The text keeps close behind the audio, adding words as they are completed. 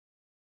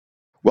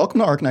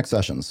Welcome to ArcNext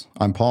Sessions.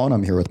 I'm Paul, and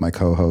I'm here with my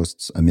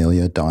co-hosts,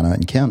 Amelia, Donna,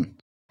 and Ken.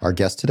 Our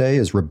guest today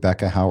is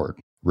Rebecca Howard.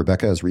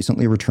 Rebecca has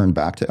recently returned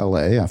back to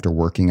LA after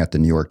working at the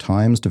New York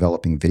Times,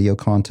 developing video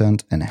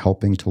content and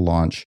helping to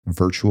launch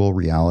virtual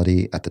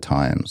reality at the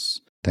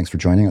Times. Thanks for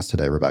joining us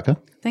today, Rebecca.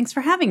 Thanks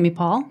for having me,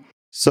 Paul.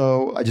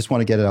 So I just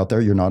want to get it out there.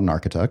 You're not an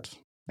architect,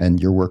 and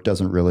your work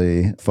doesn't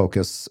really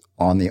focus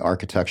on the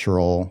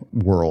architectural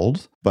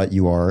world, but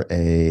you are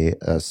a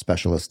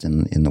specialist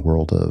in the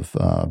world of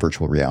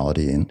virtual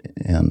reality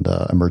and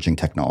emerging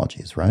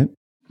technologies, right?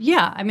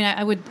 Yeah, I mean,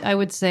 I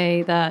would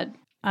say that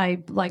I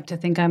like to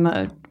think I'm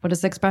what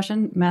is the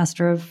expression?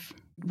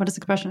 What is the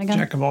expression again?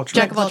 Jack of all trades.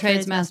 Jack of all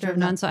trades, master of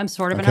none. So I'm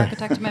sort of an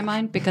architect in my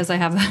mind because I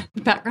have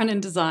a background in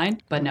design.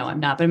 But no,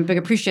 I'm not. But I'm a big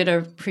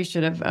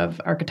appreciative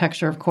of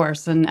architecture, of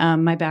course. And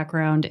my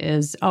background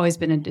is always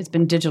it's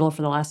been digital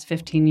for the last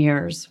 15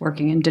 years,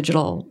 working in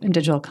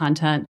digital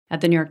content.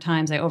 At the New York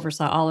Times, I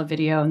oversaw all of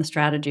video and the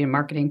strategy and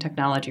marketing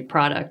technology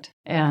product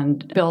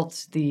and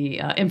built the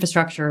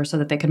infrastructure so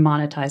that they could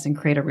monetize and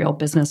create a real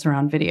business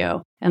around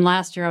video. And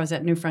last year I was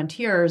at New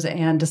Frontiers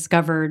and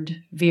discovered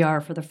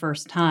VR for the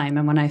first time.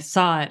 And when I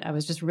saw it, I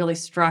was just really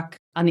struck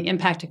on the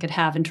impact it could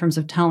have in terms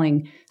of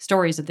telling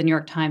stories that the New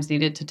York Times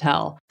needed to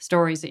tell,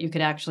 stories that you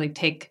could actually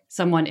take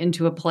someone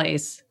into a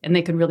place and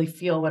they could really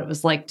feel what it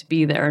was like to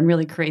be there and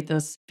really create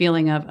this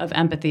feeling of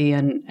empathy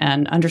and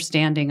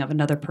understanding of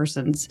another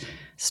person's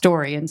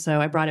story. And so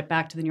I brought it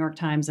back to the New York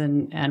Times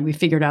and we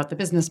figured out the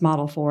business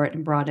model for it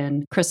and brought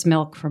in Chris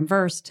Milk from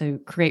Verse to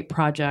create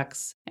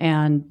projects.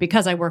 And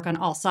because I work on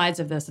all sides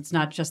of this, it's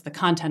not just the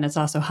content, it's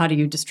also how do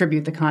you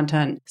distribute the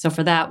content. So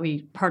for that,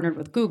 we partnered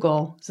with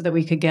Google so that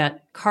we could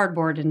get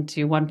cardboard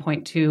into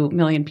 1.2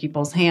 million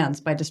people's hands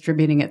by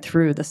distributing it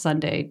through the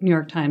Sunday New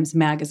York Times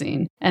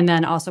Magazine. And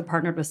then also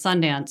partnered with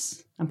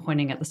Sundance. I'm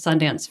pointing at the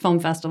Sundance Film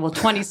Festival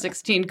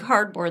 2016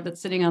 cardboard that's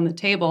sitting on the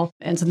table.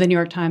 And so the New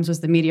York Times was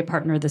the media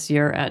partner this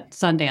year at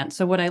Sundance.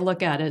 So what I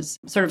look at is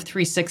sort of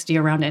 360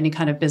 around any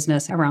kind of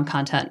business around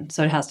content.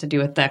 So it has to do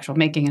with the actual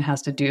making. It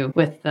has to do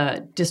with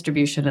the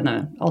distribution and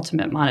the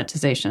ultimate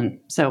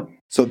monetization. So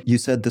you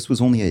said this was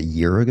only a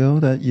year ago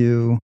that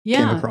you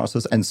came across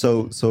this? And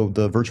so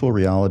the virtual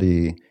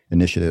reality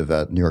initiative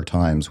at New York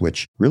Times,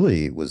 which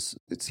really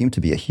it seemed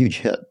to be a huge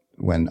hit.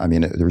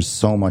 There's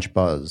so much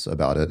buzz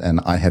about it, and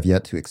I have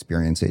yet to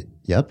experience it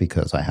yet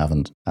because I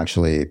haven't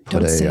actually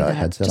put a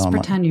headset Just on.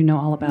 Just pretend you know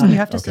all about it. You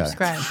have to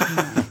subscribe.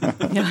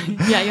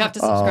 Yeah, you have to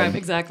subscribe,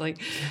 exactly.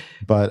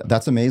 But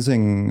that's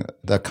amazing,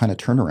 that kind of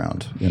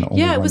turnound.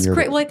 Only it was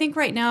great. Well, I think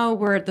right now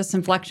we're at this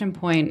inflection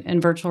point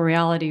in virtual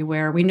reality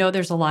where we know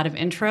there's a lot of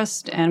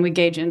interest, and we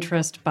gauge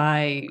interest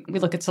we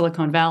look at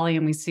Silicon Valley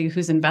and we see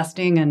who's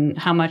investing and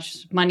how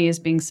much money is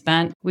being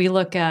spent. We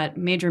look at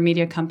major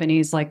media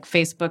companies like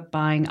Facebook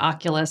buying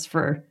Oculus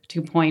for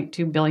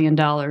 $2.2 billion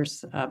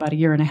about a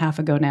year and a half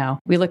ago now.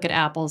 We look at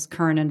Apple's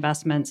current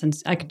investments, and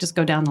I could just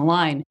go down the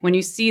line. When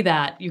you see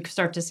that, you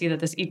start to see that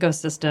this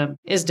ecosystem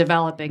is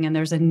developing, and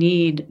there's a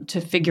need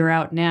to figure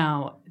out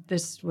now,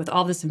 with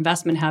all this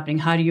investment happening,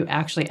 how do you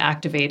actually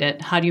activate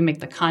it? How do you make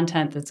the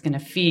content that's going to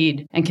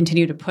feed and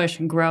continue to push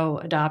and grow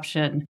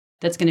adoption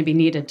that's going to be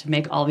needed to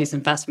make all these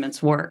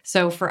investments work?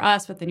 So for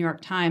us with the New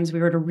York Times, we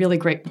were at a really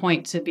great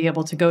point to be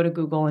able to go to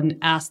Google and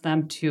ask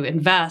them to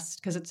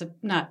invest, because it's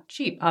not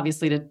cheap,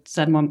 obviously, to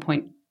send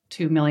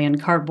 1.2 million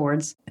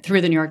cardboards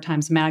through the New York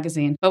Times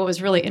Magazine. But what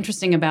was really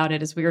interesting about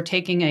it is we were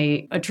taking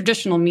a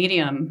traditional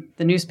medium,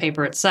 the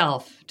newspaper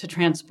itself, to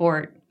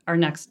transport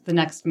the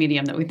next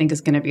medium that we think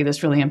is going to be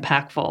this really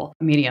impactful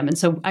medium. And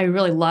so I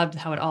really loved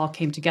how it all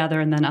came together.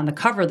 And then on the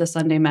cover of the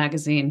Sunday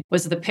magazine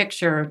was the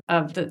picture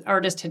of the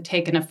artist had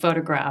taken a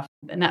photograph,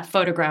 and that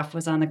photograph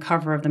was on the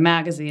cover of the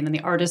magazine. And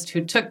the artist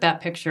who took that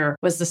picture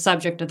was the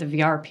subject of the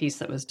VR piece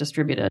that was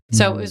distributed.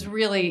 So it was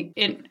really,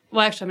 actually,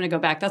 I'm going to go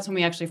back. That's when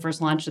we actually first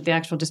launched it, the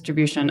actual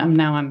distribution.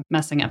 I'm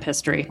messing up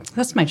history.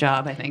 That's my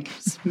job, I think.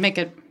 Just make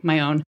it my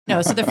own.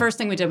 No, so the first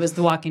thing we did was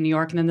the Walking New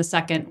York, and then the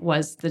second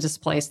was the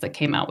Displaced that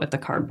came out with the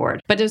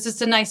cardboard. But it was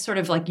just a nice sort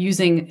of like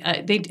using,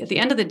 at the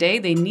end of the day,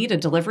 they need a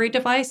delivery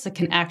device that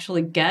can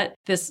actually get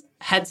this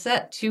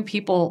headset to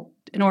people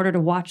in order to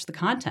watch the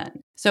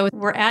content. So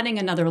we're adding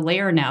another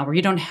layer now where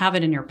you don't have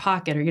it in your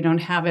pocket or you don't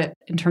have it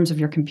in terms of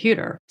your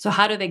computer. So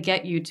how do they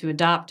get you to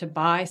adopt, to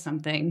buy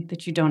something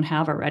that you don't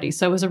have already?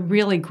 So it was a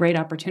really great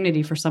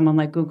opportunity for someone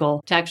like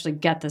Google to actually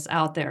get this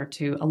out there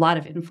to a lot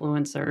of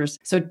influencers.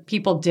 So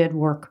people did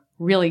work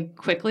really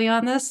quickly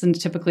on this. And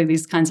typically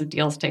these kinds of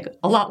deals take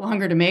a lot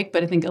longer to make,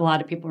 but I think a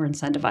lot of people were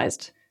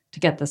incentivized to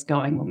get this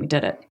going when we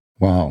did it.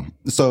 Wow.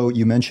 So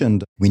you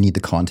mentioned we need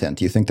the content.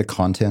 Do you think the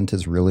content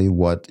is really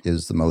what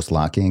is the most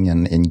lacking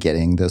in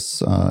getting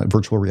this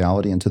virtual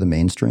reality into the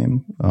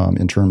mainstream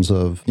in terms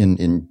of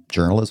in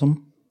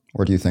journalism?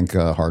 Or do you think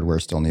hardware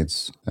still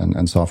needs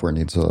and software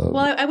needs a...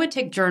 Well, I would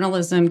take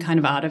journalism kind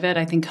of out of it.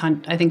 I think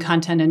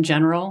content in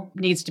general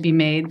needs to be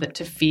made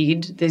to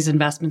feed these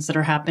investments that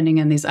are happening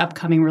and these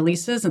upcoming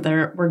releases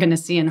that we're going to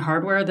see in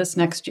hardware this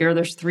next year.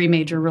 There's 3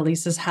 major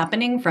releases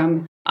happening,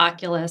 from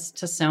Oculus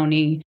to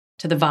Sony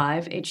to the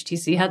Vive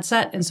HTC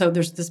headset. And so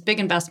there's this big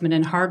investment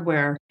in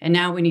hardware. And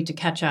now we need to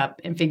catch up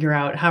and figure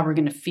out how we're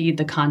going to feed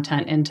the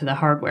content into the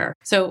hardware.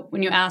 So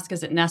when you ask,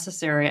 is it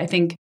necessary? I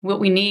think what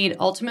we need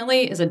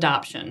ultimately is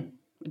adoption.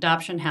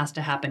 Adoption has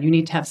to happen. You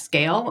need to have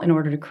scale in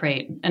order to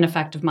create an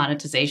effective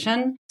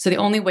monetization. So the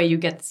only way you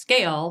get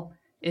scale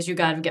is you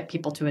got to get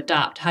people to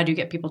adopt. How do you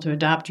get people to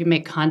adopt? You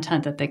make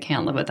content that they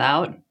can't live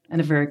without and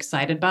they're very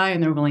excited by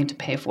and they're willing to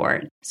pay for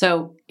it.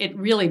 So it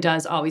really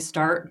does always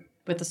start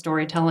with the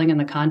storytelling and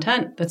the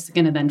content that's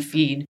going to then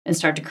feed and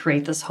start to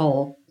create this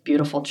whole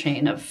beautiful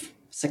chain of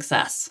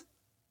success.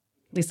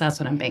 At least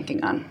that's what I'm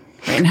banking on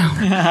right now.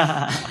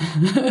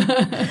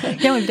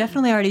 Yeah, we've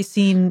definitely already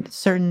seen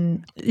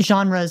certain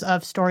genres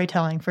of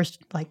storytelling,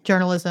 first like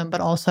journalism,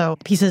 but also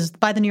pieces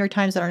by the New York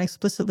Times that aren't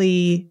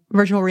explicitly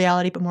virtual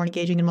reality, but more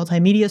engaging in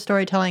multimedia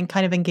storytelling,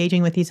 kind of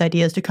engaging with these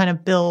ideas to kind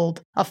of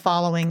build a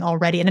following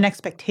already and an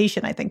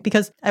expectation, I think,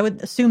 because I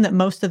would assume that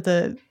most of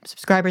the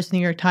subscribers to the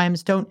New York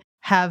Times don't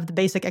have the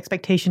basic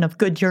expectation of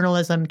good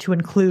journalism to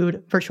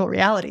include virtual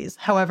realities.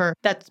 However,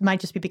 that might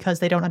just be because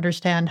they don't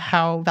understand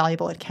how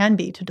valuable it can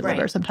be to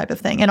deliver some type of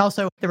thing. And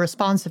also the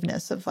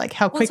responsiveness of like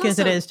how quick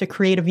it is to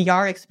create a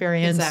VR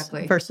experience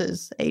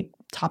versus a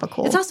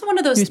topical. It's also one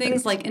of those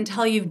things like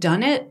until you've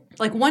done it,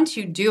 like once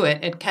you do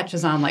it, it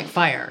catches on like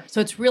fire.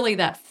 So it's really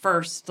that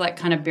first like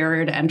kind of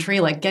barrier to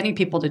entry, like getting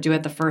people to do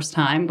it the first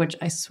time, which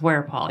I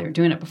swear, Paul, you're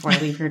doing it before I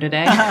leave here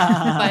today.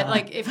 But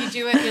like if you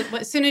do it,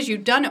 as soon as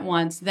you've done it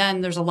once,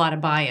 then there's a lot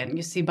of buy-in.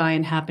 You see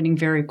buy-in happening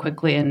very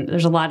quickly. And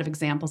there's a lot of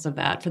examples of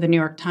that. For the New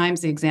York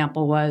Times, the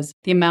example was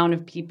the amount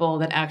of people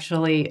that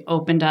actually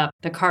opened up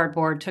the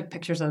cardboard, took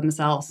pictures of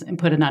themselves and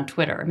put it on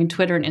Twitter. I mean,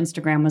 Twitter and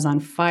Instagram was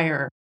on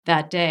fire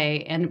that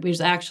day. And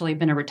there's actually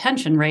been a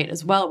retention rate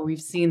as well, where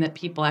we've seen that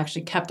people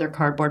actually kept their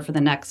cardboard for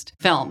the next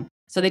film.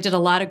 So they did a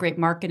lot of great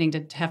marketing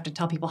to have to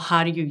tell people,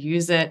 how do you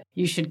use it?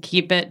 You should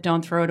keep it.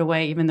 Don't throw it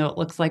away, even though it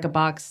looks like a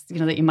box,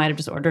 that you might have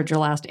just ordered your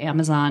last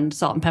Amazon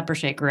salt and pepper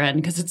shaker in,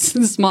 because it's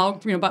small,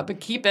 but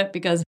keep it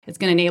because it's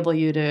going to enable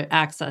you to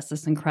access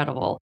this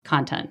incredible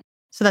content.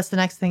 So that's the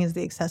next thing, is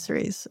the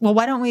accessories. Well,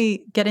 why don't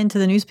we get into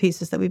the news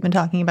pieces that we've been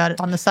talking about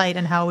on the site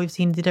and how we've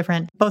seen the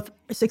different, both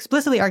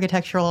explicitly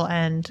architectural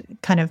and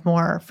kind of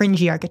more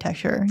fringy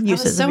architecture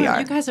uses of VR.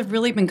 You guys have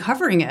really been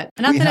covering it.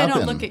 And not that I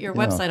don't look at your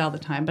website all the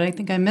time, but I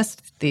think I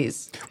missed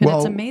these. And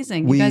it's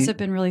amazing. You guys have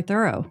been really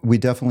thorough. We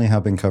definitely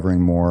have been covering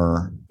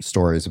more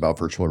stories about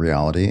virtual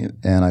reality.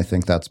 And I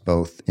think that's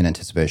both in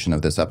anticipation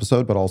of this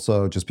episode, but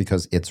also just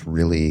because it's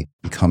really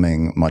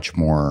becoming much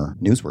more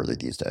newsworthy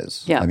these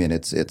days. Yeah. I mean,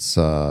 it's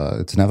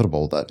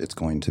inevitable that it's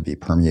going to be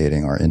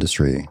permeating our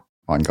industry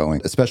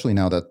ongoing, especially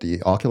now that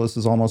the Oculus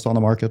is almost on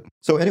the market.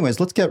 So anyways,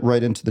 let's get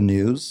right into the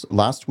news.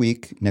 Last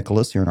week,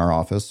 Nicholas here in our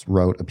office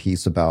wrote a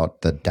piece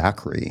about the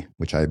daiquiri,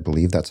 which I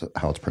believe that's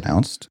how it's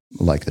pronounced,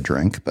 like the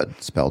drink,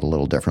 but spelled a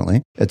little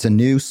differently. It's a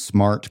new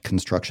smart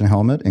construction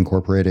helmet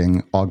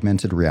incorporating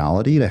augmented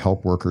reality to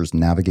help workers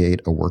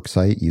navigate a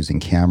worksite using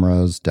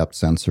cameras, depth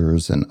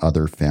sensors, and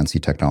other fancy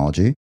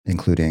technology,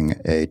 including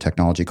a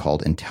technology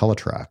called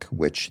IntelliTrack,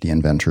 which the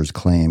inventors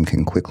claim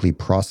can quickly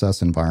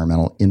process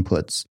environmental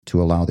inputs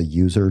to allow the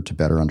user to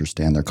better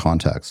understand their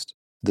context.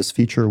 This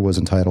feature was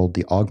entitled,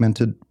 "The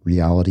Augmented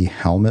Reality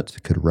Helmet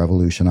Could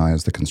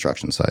Revolutionize the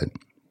Construction Site."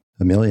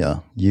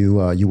 Amelia,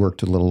 you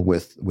worked a little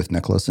with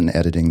Nicholas in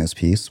editing this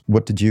piece.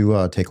 What did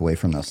you take away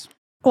from this?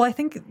 Well, I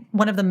think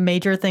one of the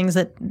major things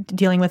that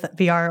dealing with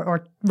VR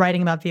or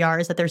writing about VR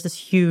is that there's this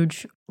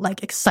huge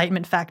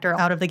excitement factor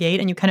out of the gate,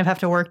 and you kind of have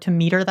to work to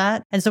meter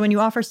that. And so when you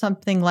offer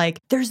something like,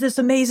 there's this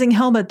amazing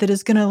helmet that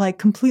is going to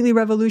completely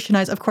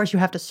revolutionize, of course you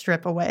have to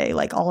strip away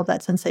all of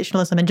that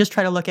sensationalism and just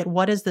try to look at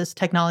what is this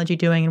technology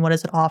doing and what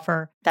does it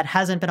offer that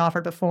hasn't been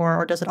offered before,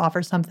 or does it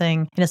offer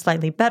something in a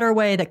slightly better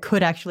way that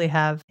could actually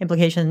have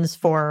implications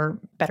for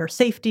better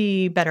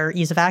safety, better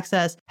ease of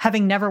access.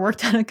 Having never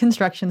worked on a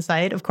construction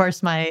site, of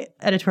course, my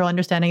editorial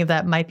understanding of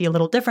that might be a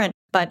little different.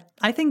 But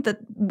I think that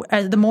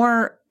as the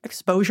more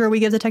exposure we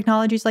give to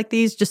technologies like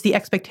these, just the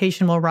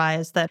expectation will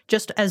rise that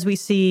just as we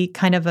see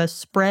kind of a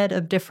spread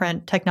of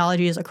different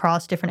technologies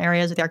across different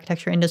areas of the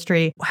architecture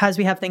industry, as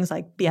we have things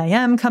like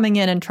BIM coming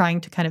in and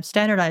trying to kind of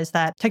standardize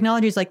that,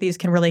 technologies like these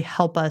can really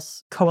help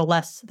us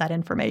coalesce that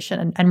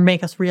information and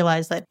make us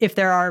realize that if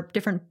there are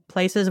different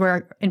places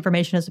where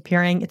information is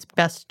appearing, it's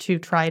best to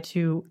try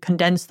to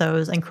condense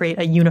those and create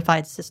a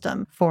unified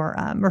system for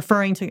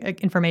referring to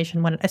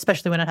information,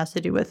 especially when it has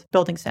to do with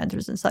building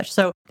standards and such.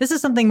 So this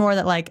is something more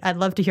that I'd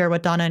love to hear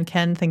what Donna and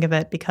Ken think of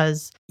it,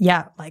 because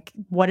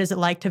what is it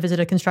like to visit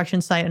a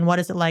construction site and what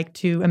is it like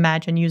to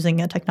imagine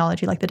using a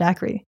technology like the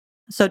daiquiri?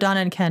 So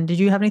Donna and Ken, did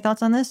you have any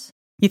thoughts on this?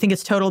 You think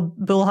it's total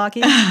bull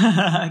hockey?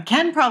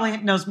 Ken probably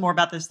knows more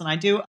about this than I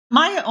do.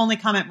 My only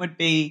comment would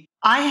be,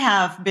 I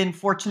have been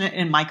fortunate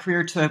in my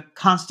career to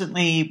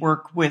constantly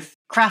work with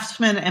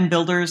craftsmen and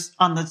builders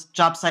on the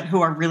job site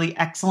who are really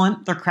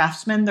excellent. They're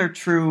craftsmen. They're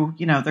true,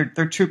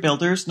 they're true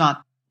builders,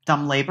 not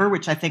dumb labor,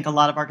 which I think a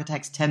lot of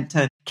architects tend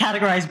to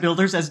categorize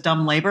builders as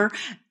dumb labor.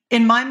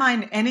 In my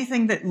mind,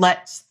 anything that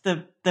lets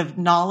the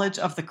knowledge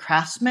of the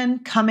craftsman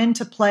come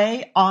into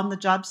play on the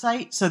job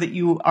site so that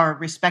you are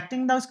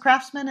respecting those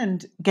craftsmen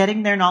and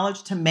getting their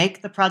knowledge to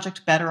make the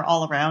project better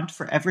all around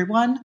for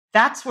everyone.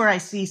 That's where I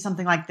see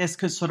something like this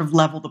could sort of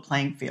level the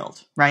playing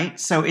field, right?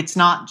 So it's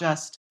not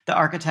just the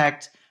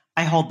architect,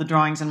 I hold the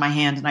drawings in my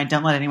hand and I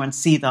don't let anyone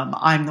see them.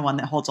 I'm the one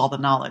that holds all the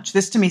knowledge.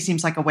 This to me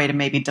seems like a way to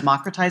maybe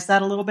democratize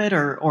that a little bit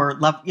or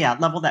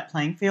level that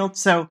playing field.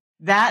 So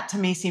that to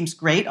me seems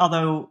great,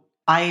 although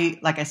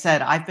like I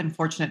said, I've been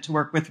fortunate to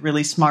work with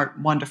really smart,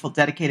 wonderful,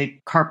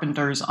 dedicated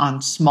carpenters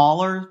on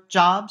smaller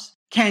jobs.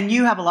 Ken,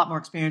 you have a lot more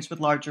experience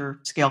with larger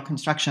scale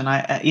construction.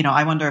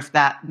 I wonder if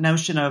that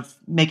notion of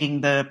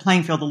making the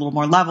playing field a little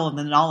more level and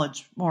the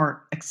knowledge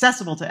more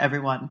accessible to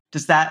everyone,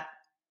 does that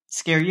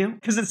scare you?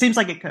 Because it seems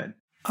like it could.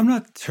 I'm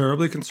not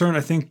terribly concerned.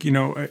 I think,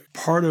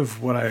 part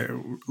of what I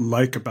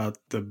like about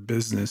the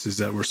business is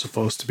that we're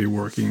supposed to be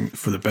working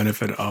for the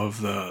benefit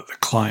of the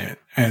client,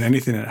 and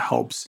anything that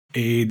helps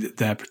aid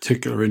that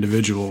particular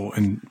individual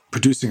in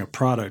producing a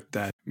product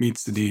that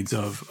meets the needs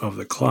of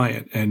the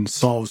client and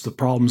solves the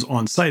problems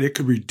on site. It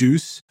could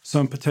reduce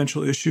some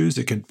potential issues.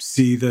 It could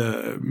see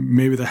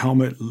maybe the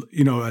helmet,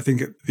 I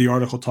think the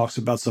article talks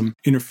about some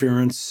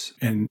interference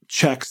and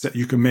checks that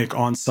you can make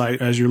on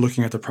site as you're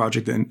looking at the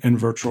project in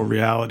virtual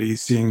reality,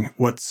 seeing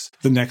what's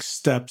the next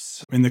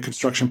steps in the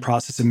construction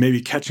process and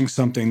maybe catching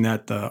something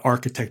that the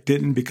architect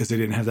didn't because they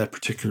didn't have that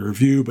particular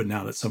view. But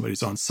now that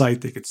somebody's on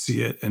site, they could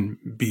see it and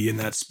be in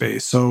that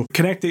space. So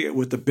connecting it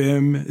with the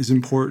BIM is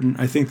important.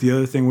 I think the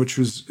other thing, which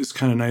is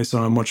kind of nice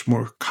on a much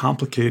more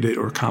complicated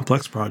or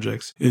complex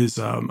projects, is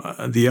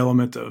the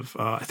element of,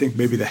 I think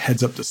maybe the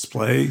heads-up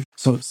display.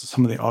 So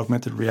some of the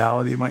augmented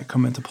reality might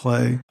come into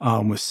play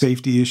with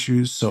safety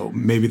issues. So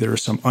maybe there are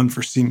some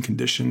unforeseen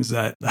conditions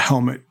that the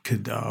helmet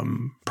could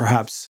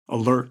perhaps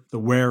alert the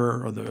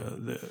wearer or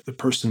the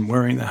person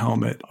wearing the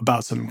helmet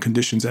about some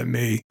conditions that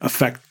may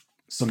affect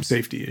some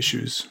safety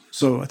issues.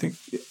 So I think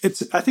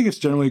it's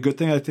generally a good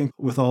thing. I think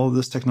with all of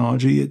this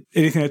technology,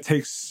 anything that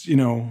takes,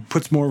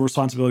 puts more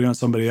responsibility on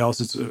somebody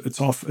else, it's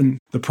often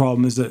the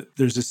problem is that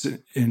there's this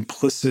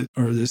implicit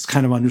or this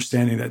kind of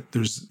understanding that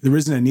there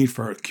isn't a need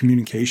for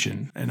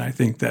communication. And I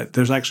think that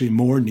there's actually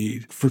more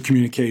need for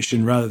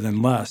communication rather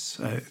than less.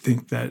 I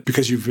think that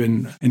because you've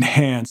been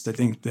enhanced, I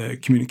think the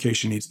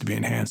communication needs to be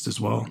enhanced as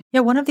well.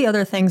 Yeah, one of the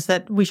other things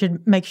that we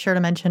should make sure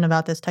to mention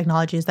about this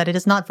technology is that it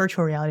is not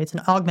virtual reality. It's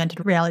an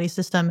augmented reality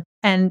system.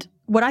 And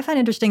what I find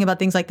interesting about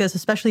things like this,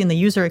 especially in the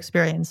user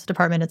experience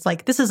department, it's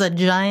like, this is a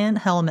giant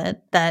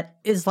helmet that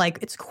is like,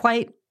 it's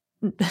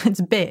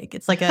big.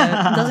 It's like it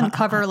doesn't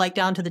cover like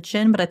down to the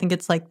chin, but I think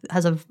it's like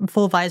has a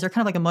full visor,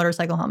 kind of like a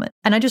motorcycle helmet.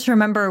 And I just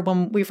remember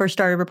when we first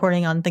started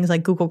reporting on things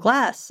like Google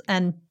Glass,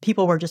 and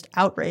people were just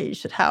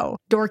outraged at how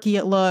dorky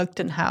it looked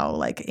and how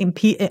like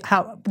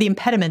how the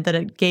impediment that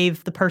it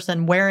gave the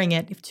person wearing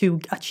it to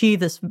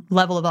achieve this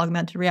level of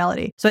augmented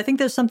reality. So I think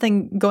there's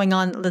something going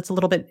on that's a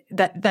little bit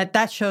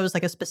that shows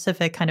like a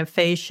specific kind of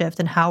phase shift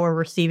in how we're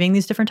receiving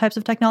these different types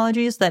of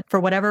technologies. That for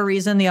whatever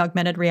reason, the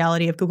augmented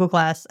reality of Google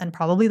Glass and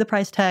probably the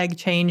price tag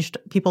changed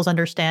people's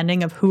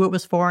understanding of who it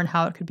was for and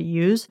how it could be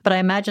used. But I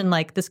imagine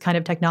like this kind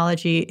of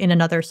technology in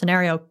another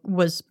scenario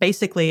was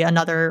basically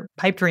another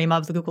pipe dream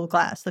of the Google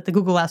Glass, that the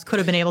Google Glass could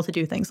have been able to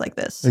do things like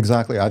this.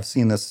 Exactly. I've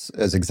seen this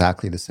as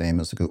exactly the same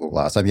as the Google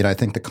Glass. I mean, I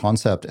think the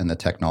concept and the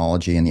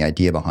technology and the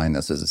idea behind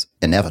this is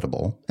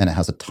inevitable and it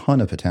has a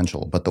ton of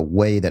potential, but the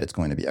way that it's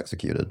going to be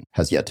executed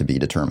has yet to be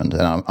determined.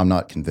 And I'm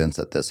not convinced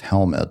that this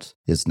helmet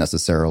is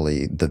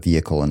necessarily the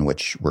vehicle in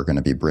which we're going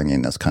to be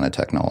bringing this kind of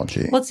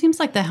technology. Well, it seems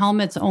like the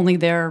helmet's only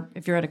there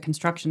if you're at a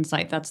construction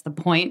site. That's the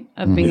point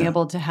of being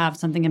able to have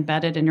something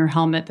embedded in your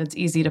helmet that's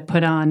easy to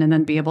put on and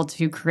then be able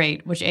to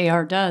create, which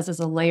AR does as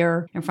a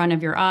layer in front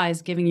of your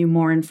eyes, giving you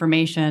more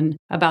information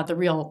about the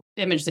real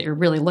image that you're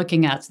really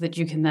looking at so that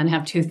you can then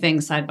have two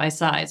things side by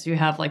side. So you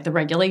have like the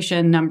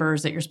regulation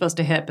numbers that you're supposed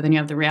to hit, but then you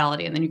have the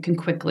reality, and then you can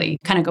quickly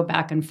kind of go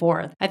back and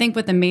forth. I think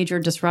what the major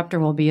disruptor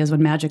will be is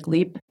when Magic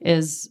Leap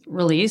is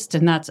released,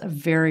 and that's a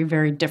very,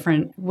 very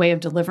different way of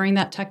delivering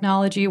that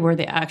technology, where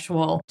the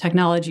actual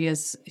technology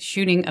is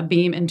shooting a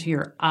beam into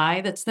your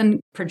eye that's then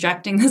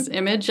projecting this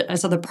image.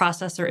 So the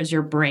processor is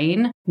your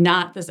brain,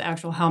 not this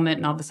actual helmet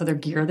and all this other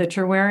gear that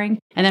you're wearing.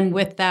 And then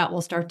with that,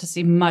 we'll start to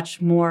see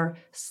much more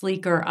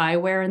sleeker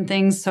eyewear and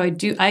things. So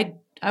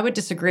I would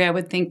disagree. I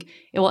would think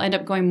it will end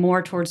up going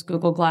more towards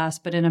Google Glass,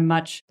 but in a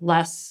much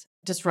less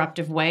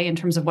disruptive way in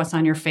terms of what's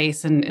on your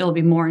face. And it'll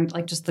be more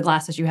like just the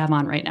glasses you have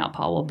on right now,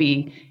 Paul, will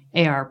be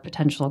AR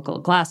potential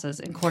glasses,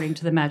 according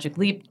to the Magic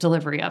Leap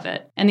delivery of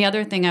it. And the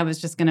other thing I was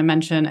just going to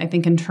mention, I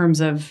think in terms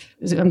of,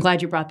 I'm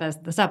glad you brought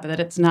this up, that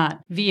it's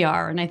not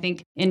VR. And I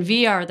think in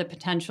VR, the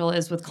potential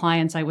is with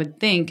clients, I would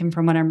think, and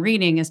from what I'm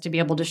reading, is to be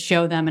able to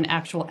show them an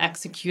actual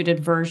executed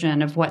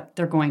version of what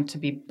they're going to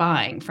be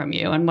buying from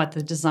you and what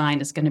the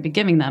design is going to be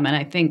giving them. And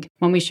I think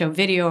when we show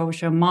video or we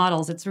show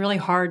models, it's really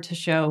hard to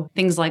show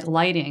things like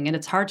lighting, and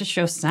it's hard to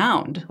show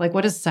sound. Like,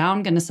 what is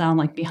sound going to sound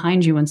like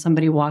behind you when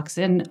somebody walks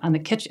in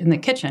the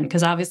kitchen? environment?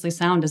 Because obviously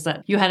sound is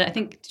that you had, I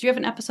think, did you have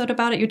an episode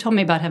about it? You told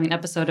me about having an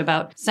episode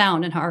about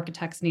sound and how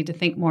architects need to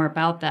think more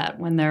about that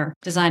when they're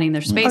designing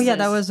their spaces. Oh yeah,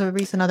 that was a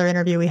recent other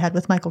interview we had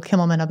with Michael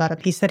Kimmelman about a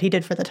piece that he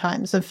did for the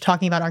Times of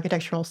talking about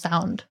architectural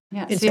sound.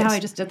 Yeah, see how I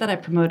just did that? I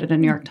promoted a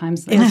New York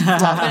Times thing. It was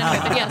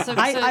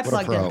I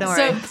plugged in, don't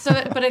worry.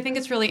 But I think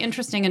it's really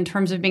interesting in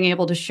terms of being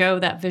able to show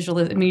that visual.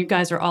 I mean, you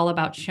guys are all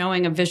about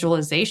showing a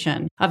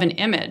visualization of an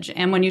image.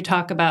 And when you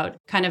talk about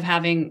kind of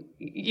having,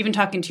 even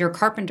talking to your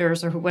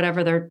carpenters or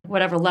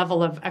whatever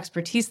level of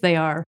expertise they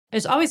are,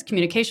 there's always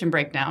communication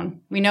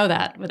breakdown. We know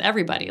that with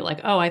everybody.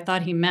 Like, oh, I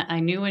thought I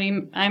knew what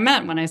I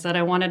meant when I said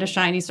I wanted a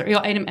shiny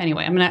item.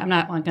 Anyway, I'm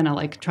not going to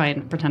like try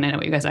and pretend I know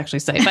what you guys actually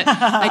say, but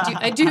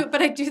I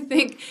do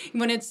think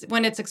when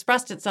it's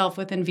expressed itself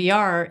within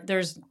VR,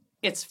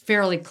 it's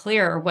fairly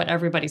clear what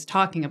everybody's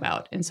talking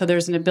about. And so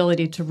there's an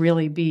ability to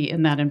really be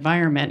in that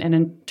environment. And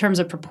in terms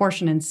of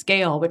proportion and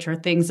scale, which are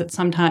things that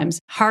sometimes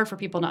hard for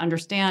people to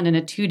understand in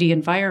a 2D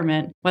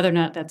environment, whether or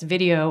not that's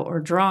video or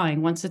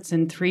drawing, once it's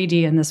in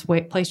 3D in this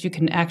place you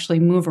can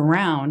actually move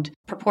around,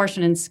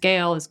 proportion and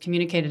scale is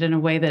communicated in a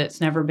way that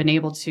it's never been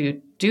able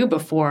to do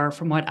before,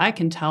 from what I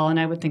can tell. And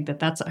I would think that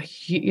that's a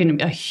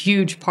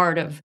huge part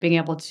of being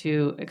able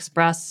to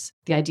express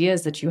the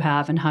ideas that you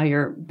have and how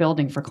you're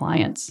building for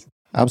clients.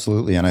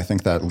 Absolutely. And I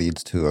think that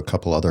leads to a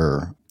couple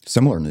other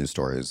similar news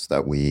stories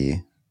that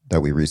we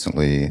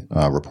recently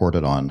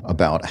reported on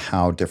about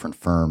how different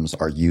firms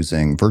are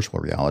using virtual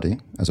reality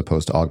as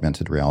opposed to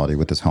augmented reality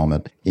with this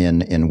helmet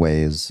in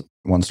ways.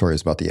 One story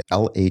is about the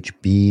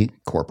LHB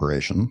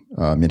Corporation,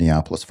 a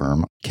Minneapolis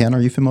firm. Ken, are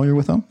you familiar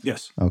with them?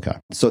 Yes. Okay.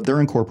 So they're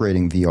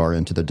incorporating VR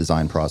into the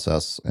design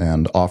process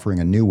and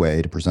offering a new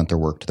way to present their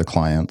work to the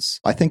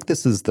clients. I think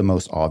this is the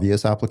most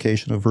obvious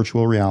application of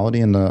virtual reality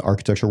in the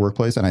architecture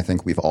workplace, and I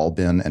think we've all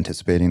been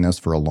anticipating this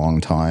for a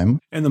long time.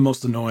 And the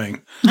most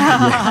annoying.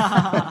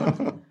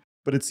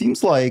 But it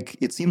seems like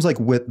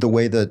with the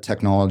way the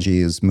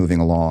technology is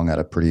moving along at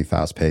a pretty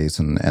fast pace,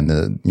 and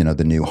the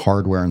the new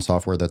hardware and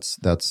software that's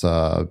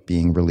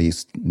being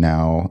released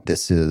now,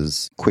 this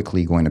is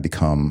quickly going to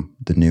become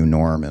the new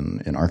norm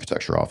in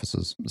architecture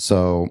offices.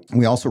 So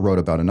we also wrote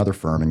about another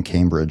firm in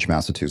Cambridge,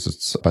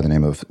 Massachusetts, by the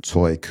name of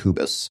Toy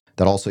Kubis,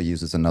 that also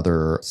uses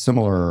another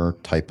similar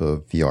type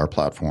of VR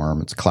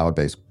platform. It's a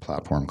cloud-based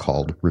platform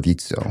called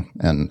Revizio.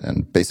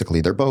 And basically,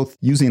 they're both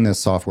using this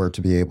software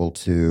to be able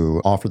to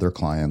offer their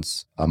clients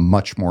a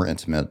much more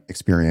intimate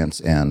experience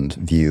and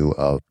view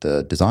of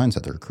the designs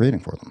that they're creating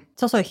for them.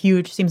 It's also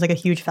seems like a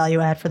huge value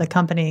add for the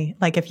company.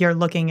 Like if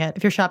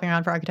you're shopping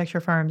around for architecture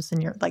firms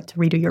and you're like to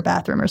redo your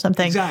bathroom or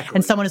something, exactly.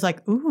 And someone is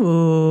like,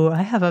 ooh,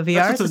 I have a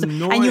VR system.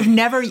 And you've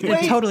never,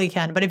 it totally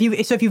can. But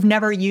if you've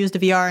never used a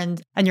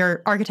VR and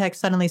your architect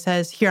suddenly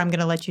says, here, I'm going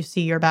to let you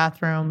see your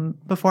bathroom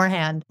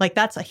beforehand, like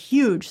that's a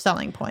huge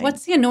selling point.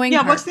 What's the annoying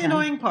part? Yeah, what's the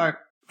annoying part?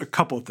 A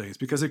couple of things,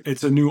 because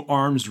it's a new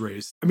arms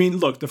race. I mean,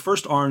 look, the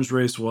first arms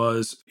race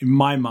was, in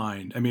my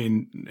mind,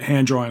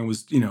 hand drawing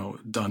was,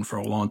 done for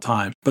a long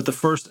time. But the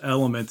first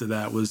element of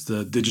that was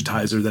the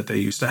digitizer that they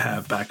used to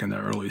have back in the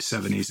early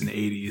 70s and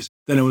 80s.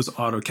 Then it was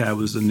AutoCAD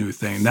was the new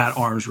thing. That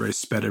arms race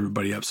sped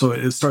everybody up. So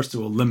it starts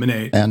to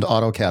eliminate. And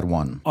AutoCAD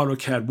won.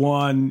 AutoCAD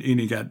won,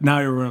 and now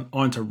you're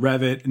on to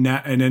Revit.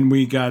 And then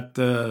we got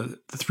the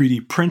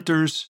 3D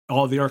printers.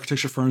 All the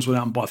architecture firms went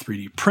out and bought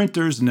 3D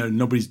printers, and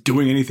nobody's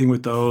doing anything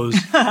with those.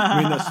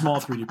 The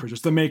small 3D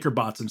printers, the maker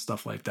bots and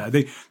stuff like that.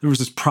 There was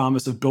this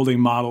promise of building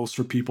models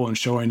for people and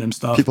showing them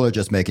stuff. People are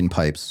just making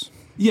pipes.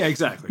 Yeah,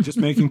 exactly. Just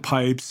making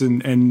pipes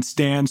and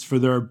stands for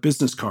their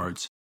business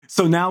cards.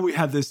 So now we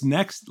have this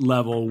next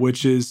level,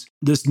 which is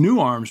this new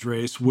arms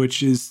race,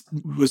 which is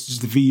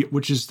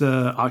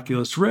the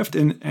Oculus Rift.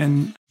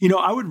 And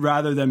I would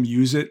rather them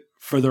use it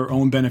for their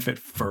own benefit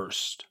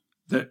first.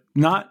 That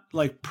not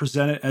like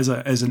present it as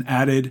an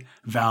added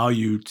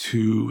value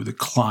to the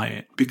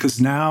client, because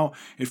now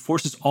it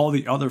forces all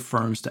the other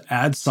firms to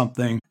add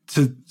something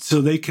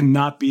so they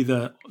cannot be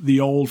the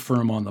old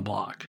firm on the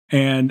block.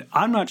 And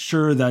I'm not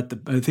sure that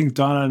I think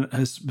Donna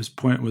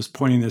was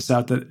pointing this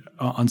out that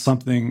on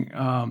something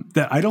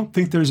that I don't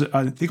think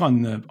I think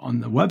on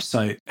the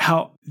website,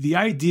 how the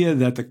idea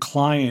that the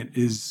client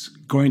is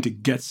going to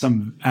get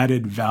some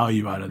added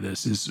value out of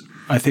this is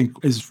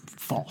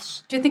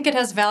false. Do you think it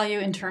has value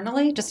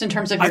internally, just in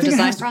terms of your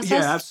design process?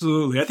 Yeah,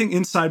 absolutely. I think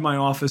inside my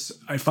office,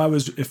 if I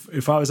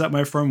was at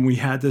my firm, we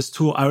had this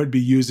tool, I would be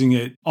using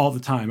it all the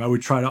time. I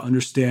would try to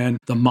understand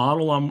the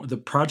model on the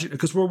project,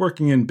 because we're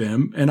working in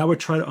BIM, and I would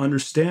try to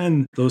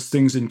understand those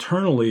things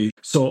internally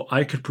so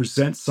I could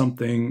present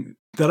something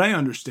that I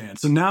understand.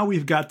 So now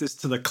we've got this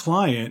to the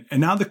client, and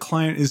now the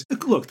client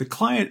the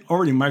client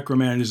already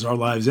micromanages our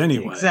lives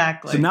anyway.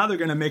 Exactly. So now they're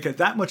going to make it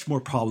that much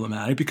more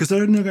problematic, because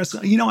they're going to say,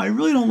 I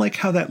really don't like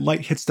how that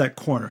light hits that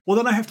corner. Well,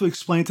 then I have to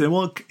explain to them,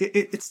 well,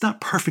 it's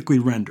not perfectly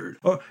rendered.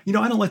 Or, I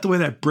don't like the way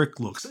that brick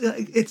looks.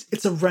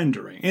 It's a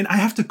rendering. And I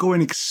have to go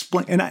and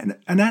explain. And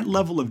that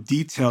level of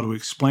detail to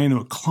explain to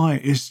a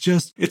client is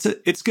just,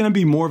 it's going to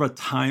be more of a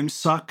time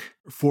suck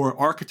for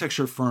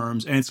architecture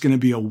firms, and it's going to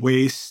be a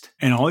waste.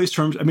 And all these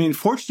firms, I mean,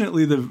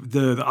 fortunately,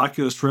 the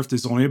Oculus Rift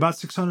is only about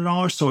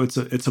 $600, so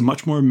it's a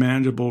much more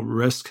manageable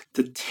risk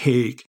to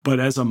take. But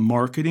as a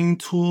marketing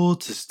tool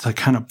to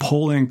kind of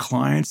pull in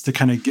clients, to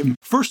kind of give them,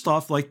 first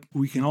off, like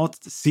we can all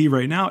see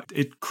right now,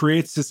 it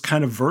creates this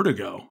kind of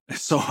vertigo.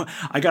 So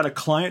I got a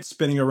client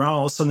spinning around,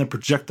 all of a sudden they're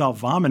projectile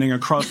vomiting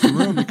across the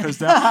room because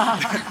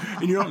that,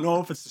 and you don't know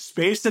if it's the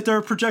space that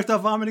they're projectile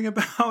vomiting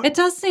about. It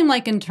does seem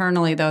like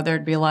internally, though,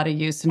 there'd be a lot of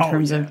use in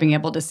terms of being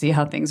able to see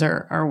how things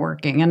are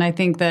working. And I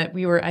think that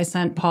I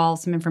sent Paul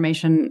some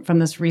information from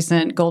this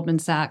recent Goldman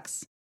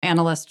Sachs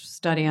analyst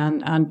study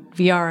on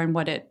VR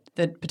and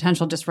the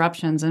potential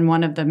disruptions. And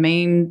one of the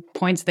main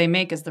points they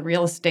make is the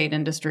real estate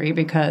industry,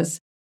 because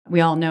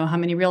we all know how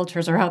many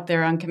realtors are out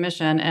there on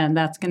commission, and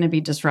that's going to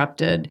be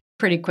disrupted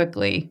pretty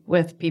quickly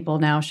with people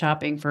now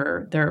shopping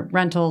for their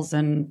rentals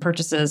and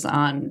purchases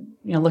on,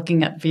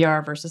 looking at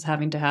VR versus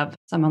having to have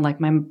someone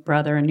like my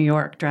brother in New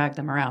York drag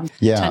them around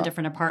 10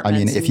 different apartments.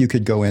 I mean, if you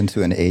could go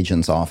into an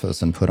agent's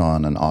office and put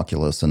on an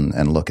Oculus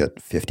and look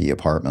at 50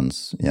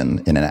 apartments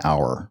in an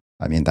hour,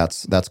 I mean,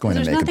 that's going to make a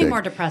big... There's nothing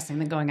more depressing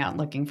than going out and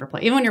looking for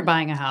place. Even when you're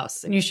buying a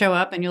house and you show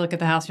up and you look at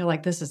the house, you're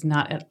like, this is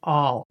not at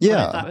all.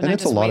 Yeah, and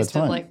it's a lot of time. I just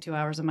wasted like 2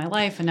 hours of my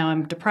life, and now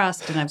I'm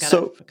depressed, and I've got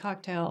a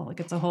cocktail.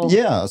 Like, it's a whole...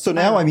 Yeah, so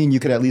now, I mean, you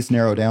could at least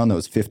narrow down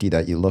those 50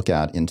 that you look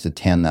at into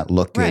 10 that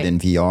look good in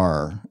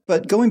VR.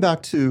 But going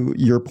back to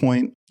your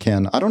point,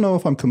 Ken, I don't know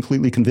if I'm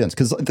completely convinced,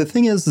 because the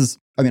thing is,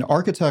 I mean,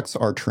 architects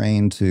are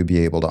trained to be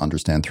able to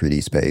understand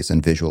 3D space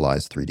and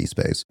visualize 3D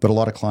space. But a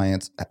lot of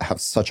clients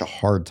have such a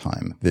hard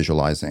time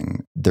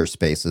visualizing their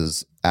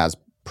spaces as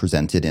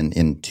presented in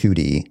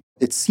 2D.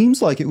 It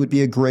seems like it would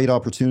be a great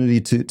opportunity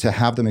to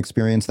have them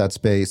experience that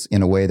space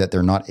in a way that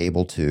they're not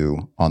able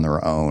to on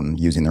their own,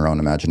 using their own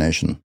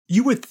imagination.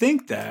 You would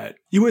think that.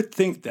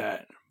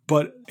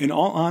 But in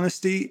all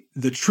honesty,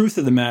 the truth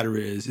of the matter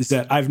is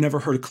that I've never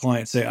heard a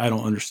client say, I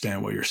don't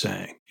understand what you're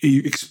saying.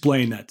 You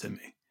explain that to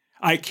me.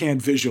 I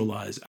can't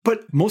visualize.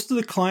 But most of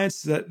the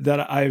clients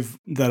that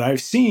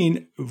I've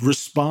seen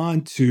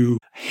respond to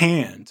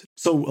hand.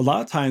 So a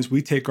lot of times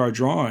we take our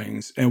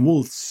drawings and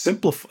we'll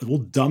simplify, we'll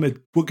dumb it,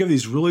 we'll give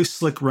these really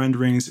slick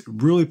renderings,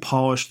 really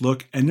polished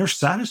look, and they're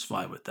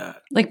satisfied with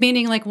that.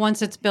 Meaning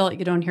once it's built,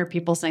 you don't hear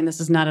people saying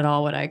this is not at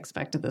all what I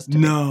expected this to be.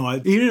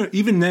 No,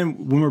 even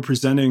then when we're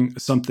presenting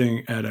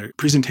something at a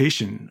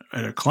presentation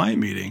at a client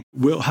meeting,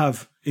 we'll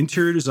have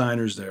interior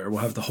designers there. We'll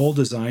have the whole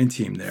design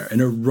team there, and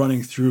they're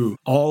running through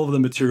all of the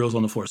materials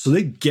on the floor. So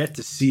they get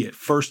to see it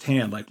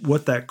firsthand, like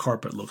what that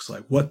carpet looks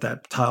like, what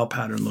that tile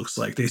pattern looks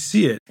like. They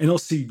see it, and they'll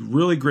see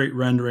really great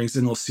renderings,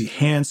 and they'll see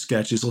hand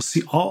sketches. They'll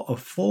see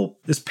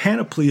this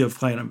panoply of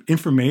kind of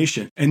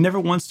information. And never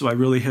once do I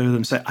really hear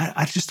them say,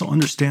 I just don't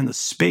understand the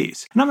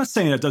space. And I'm not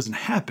saying that doesn't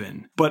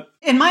happen, but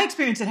in my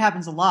experience, it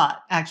happens a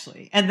lot,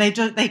 actually. And they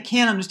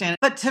can't understand it.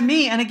 But to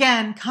me, and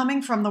again,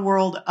 coming from the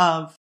world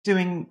of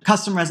doing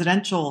custom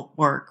residential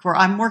work where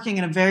I'm working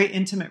in a very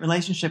intimate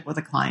relationship with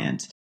a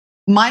client,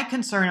 my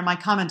concern and my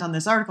comment on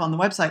this article on the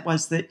website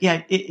was that,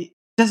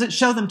 does it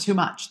show them too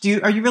much?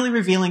 Are you really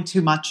revealing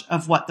too much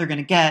of what they're going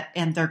to get,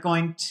 and they're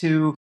going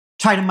to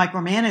try to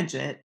micromanage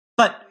it?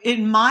 But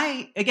in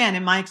my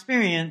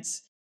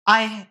experience,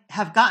 I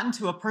have gotten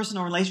to a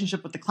personal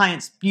relationship with the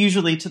clients,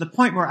 usually to the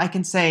point where I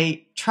can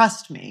say,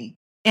 trust me.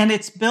 And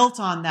it's built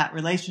on that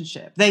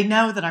relationship. They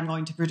know that I'm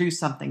going to produce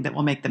something that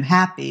will make them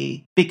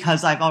happy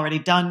because I've already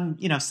done,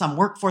 some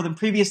work for them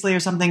previously or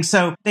something.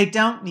 So they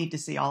don't need to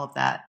see all of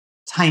that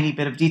tiny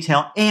bit of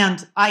detail.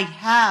 And I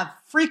have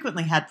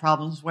frequently had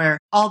problems where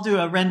I'll do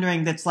a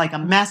rendering that's like a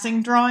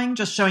massing drawing,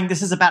 just showing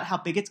this is about how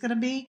big it's going to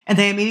be. And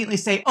they immediately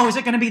say, oh, is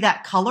it going to be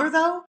that color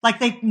though? Like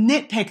they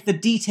nitpick the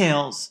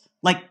details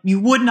like you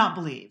would not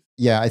believe.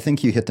 Yeah, I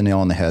think you hit the nail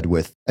on the head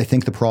I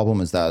think the problem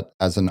is that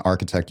as an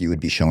architect, you would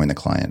be showing the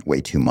client way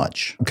too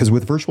much. Because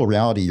with virtual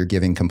reality, you're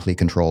giving complete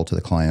control to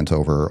the client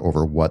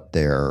over what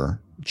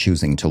they're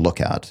choosing to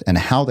look at and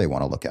how they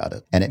want to look at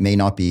it. And it may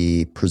not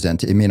be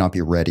presented, it may not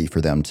be ready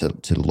for them to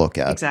look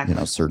at,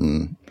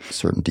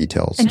 certain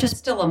details. And just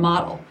still a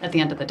model at the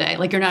end of the day.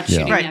 Like you're not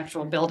shooting the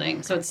actual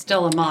building. So it's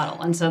still a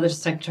model. And so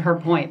there's just to her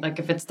point, like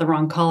if it's the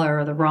wrong color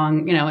or the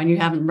wrong, and you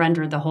haven't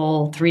rendered the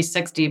whole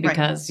 360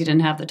 because you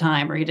didn't have the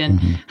time or you didn't,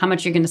 how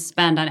much you're going to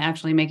spend on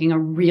actually making a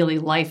really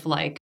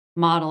lifelike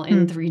model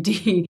in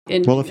 3D.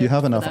 If you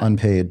have enough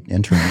unpaid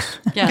interns.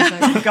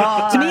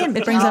 To me,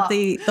 it brings up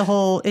the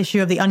whole issue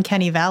of the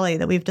uncanny valley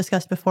that we've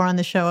discussed before on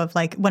the show of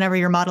whenever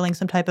you're modeling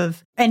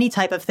any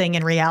type of thing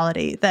in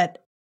reality,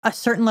 that a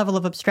certain level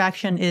of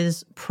abstraction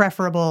is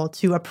preferable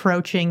to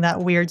approaching that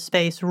weird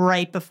space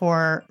right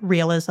before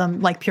realism,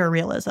 like pure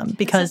realism.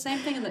 Because it's the same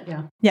thing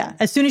that,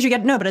 as soon as you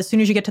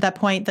get to that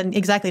point, then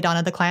exactly,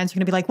 Donna, the clients are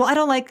going to be like, well, I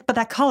don't like, but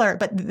that color,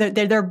 but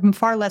they're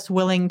far less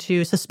willing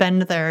to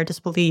suspend their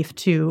disbelief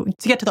to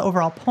get to the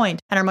overall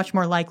point and are much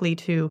more likely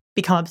to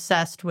become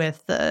obsessed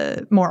with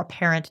the more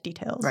apparent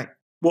details. Right.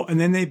 Well, and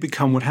then they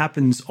become what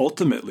happens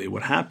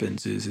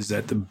is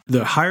that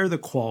the higher the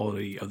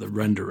quality of the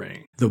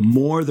rendering, the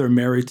more they're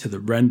married to the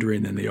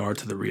rendering than they are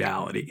to the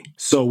reality.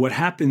 So what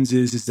happens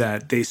is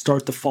that they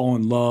start to fall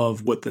in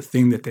love with the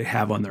thing that they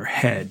have on their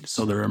head.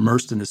 So they're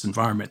immersed in this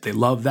environment. They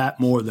love that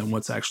more than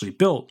what's actually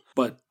built.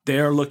 But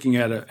they're looking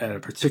at a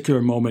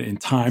particular moment in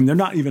time. They're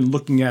not even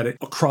looking at it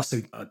across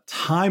a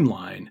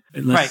timeline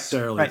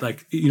necessarily. Right.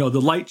 Like,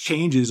 the light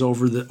changes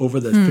over the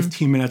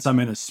 15 minutes I'm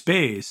in a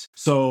space.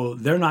 So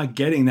they're not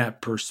getting that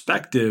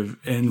perspective.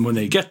 And when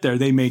they get there,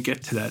 they may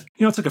get to that.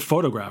 It's like a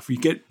photograph. You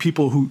get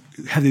people who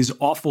have these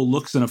awful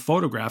looks in a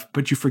photograph,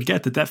 but you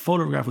forget that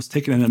photograph was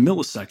taken in a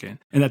millisecond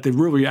and that the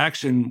real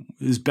reaction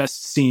is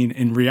best seen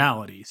in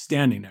reality,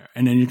 standing there.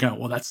 And then you go,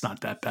 well, that's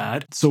not that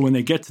bad. So when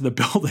they get to the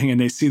building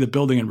and they see the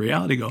building in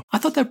reality, go, I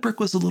thought that brick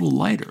was a little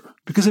lighter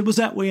because it was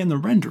that way in the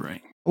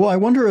rendering. Well, I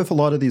wonder if a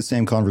lot of these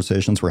same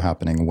conversations were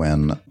happening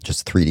when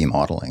just 3D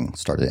modeling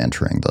started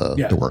entering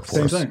the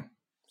workforce.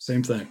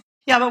 Same thing.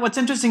 Yeah, but what's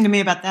interesting to me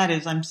about that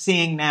is I'm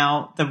seeing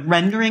now the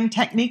rendering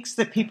techniques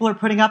that people are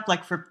putting up,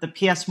 like for the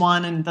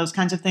PS1 and those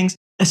kinds of things.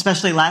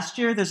 Especially last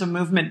year, there's a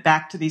movement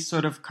back to these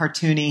sort of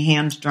cartoony,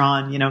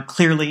 hand-drawn,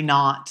 clearly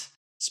not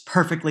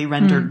perfectly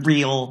rendered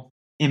real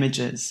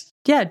images.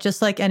 Yeah,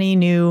 just like any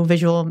new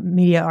visual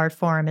media art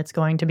form, it's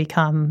going to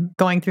become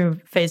going through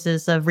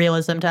phases of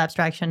realism to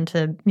abstraction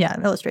to,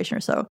 illustration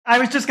or so. I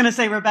was just going to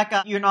say,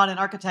 Rebecca, you're not an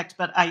architect,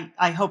 but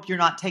I hope you're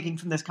not taking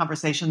from this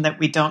conversation that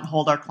we don't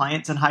hold our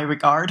clients in high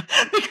regard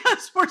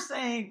because we're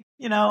saying,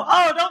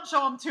 don't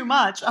show them too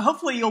much.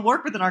 Hopefully you'll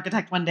work with an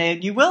architect one day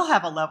and you will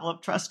have a level of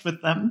trust with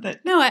them.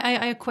 No,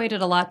 I equate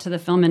it a lot to the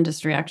film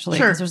industry, actually,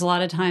 because there's a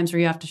lot of times where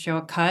you have to show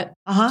a cut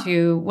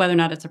to whether or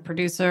not it's a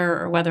producer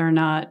or whether or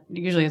not,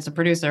 usually it's a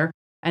producer,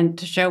 and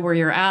to show where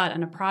you're at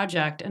in a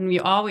project. And we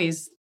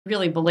always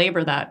really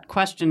belabor that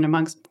question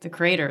amongst the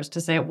creators to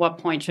say, at what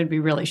point should we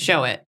really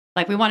show it?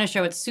 Like, we want to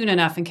show it soon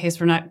enough in case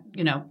we're not,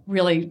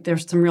 really,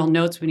 there's some real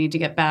notes we need to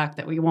get back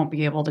that we won't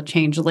be able to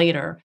change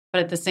later.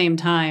 But at the same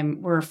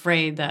time, we're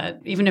afraid that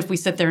even if we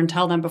sit there and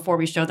tell them before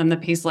we show them the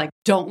piece, like,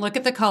 don't look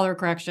at the color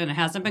correction, it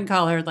hasn't been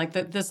colored, like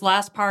this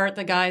last part,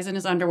 the guy's in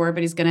his underwear,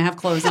 but he's going to have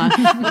clothes on,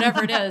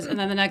 whatever it is. And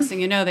then the next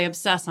thing you know, they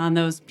obsess on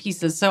those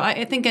pieces. So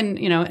I think in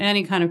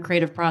any kind of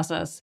creative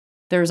process,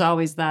 there's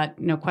always that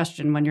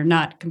question when you're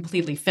not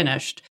completely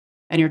finished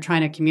and you're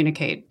trying to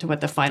communicate to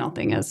what the final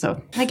thing is.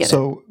 So I get it.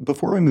 So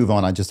before we move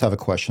on, I just have a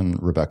question,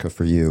 Rebecca,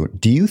 for you.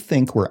 Do you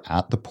think we're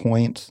at the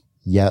point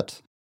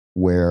yet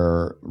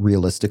where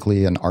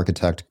realistically an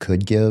architect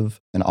could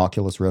give an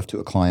Oculus Rift to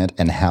a client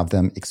and have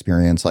them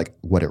experience like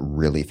what it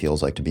really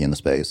feels like to be in the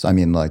space? I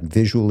mean, like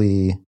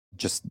visually,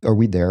 just are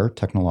we there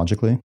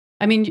technologically?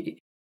 I mean,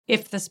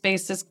 if the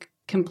space is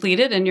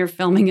completed and you're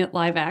filming it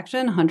live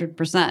action,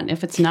 100%.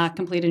 If it's not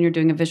complete and you're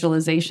doing a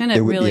visualization, it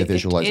would really be a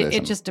visualization.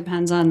 It just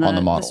depends on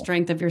the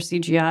strength of your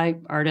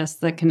CGI artists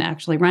that can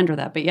actually render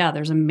that. But yeah,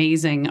 there's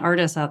amazing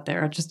artists out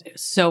there. It's just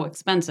so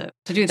expensive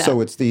to do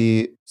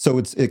that. So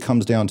it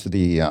comes down to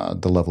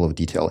the level of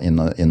detail in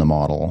the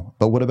model.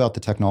 But what about the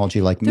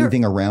technology, like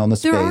moving around the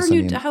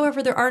space?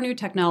 However, there are new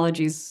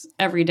technologies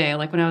every day.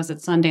 Like when I was at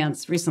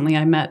Sundance recently,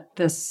 I met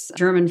this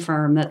German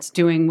firm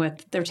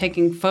they're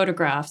taking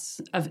photographs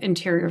of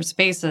interior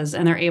spaces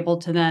and they're able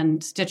to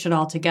then stitch it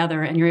all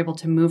together and you're able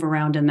to move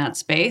around in that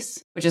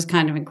space, which is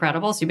kind of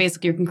incredible. So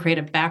you can create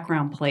a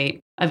background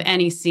plate of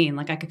any scene.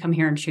 Like I could come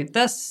here and shoot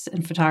this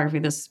in photography,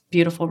 this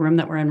beautiful room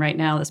that we're in right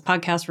now, this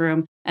podcast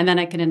room, and then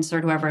I can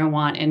insert whoever I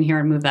want in here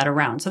and move that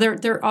around. So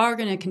there are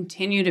going to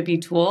continue to be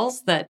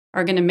tools that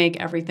are going to make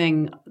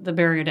everything, the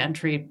barrier to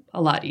entry,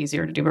 a lot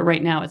easier to do. But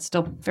right now it's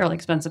still fairly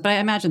expensive. But I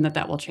imagine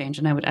that will change.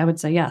 And I would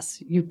say,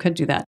 yes, you could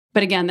do that.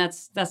 But again,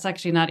 that's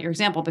actually not your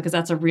example because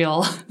that's a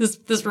real,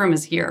 this room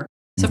is here.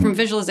 So from a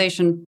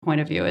visualization point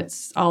of view,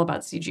 it's all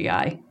about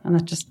CGI, and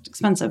that's just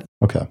expensive.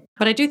 Okay.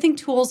 But I do think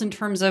tools in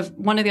terms of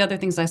one of the other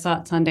things I saw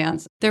at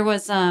Sundance, there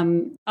was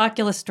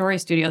Oculus Story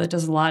Studio that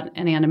does a lot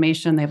in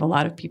animation. They have a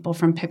lot of people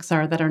from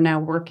Pixar that are now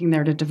working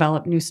there to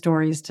develop new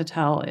stories to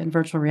tell in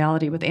virtual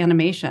reality with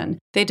animation.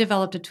 They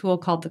developed a tool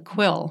called the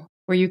Quill,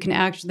 where you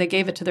can they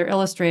gave it to their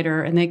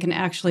illustrator, and they can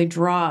actually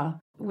draw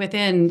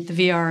within the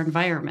VR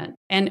environment.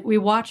 And we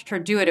watched her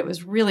do it. It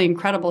was really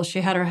incredible.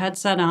 She had her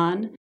headset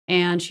on,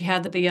 and she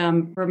had the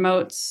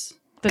remotes.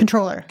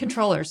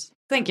 Controllers.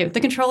 Thank you. The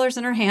controllers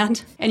in her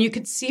hand. And you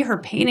could see her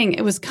painting.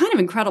 It was kind of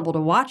incredible to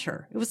watch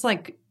her. It was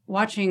like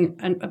watching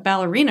a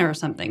ballerina or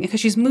something because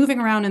she's moving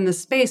around in this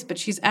space, but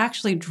she's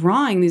actually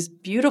drawing these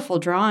beautiful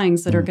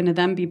drawings that are going to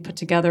then be put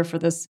together for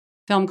this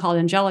film called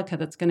Angelica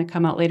that's going to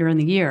come out later in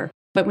the year.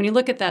 But when you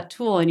look at that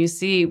tool and you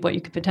see what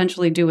you could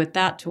potentially do with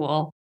that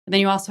tool, and then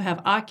you also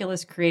have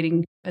Oculus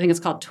creating, I think it's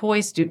called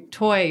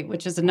Toy,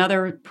 which is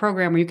another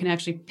program where you can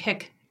actually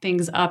pick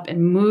things up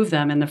and move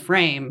them in the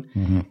frame.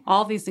 Mm-hmm.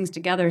 All these things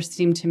together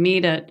seem to me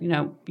to,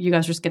 you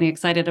guys are just getting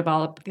excited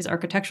about these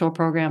architectural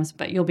programs,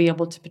 but you'll be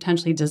able to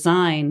potentially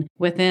design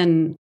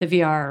within the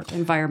VR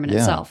environment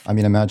itself. I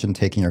mean, imagine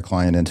taking your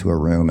client into a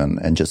room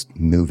and just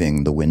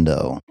moving the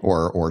window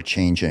or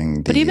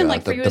changing but even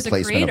like for you the as a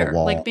placement creator, of a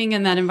wall. like being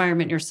in that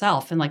environment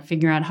yourself and like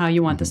figuring out how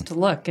you want this to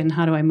look and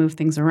how do I move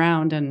things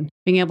around, and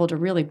being able to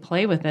really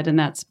play with it in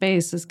that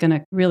space is going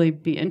to really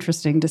be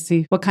interesting to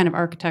see what kind of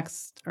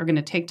architects are going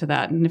to take to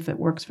that and if it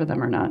works for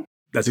them or not.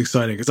 That's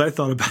exciting because I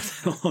thought about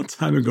that a long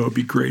time ago. It'd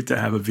be great to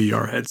have a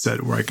VR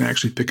headset where I can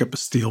actually pick up a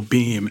steel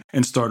beam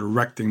and start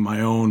erecting my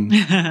own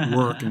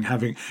work and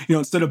having,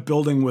 instead of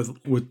building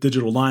with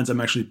digital lines, I'm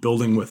actually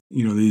building with,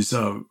 these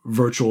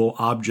virtual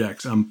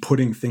objects. I'm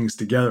putting things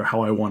together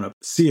how I want to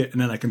see it.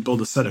 And then I can build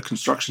a set of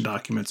construction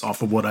documents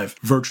off of what I've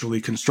virtually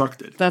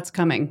constructed. That's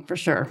coming for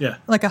sure. Yeah.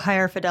 Like a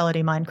higher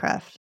fidelity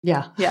Minecraft.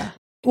 Yeah. Yeah.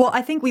 Well,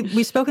 I think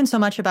we've spoken so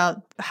much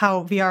about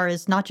how VR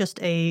is not just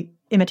a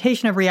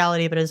imitation of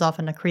reality, but is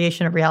often a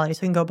creation of reality. So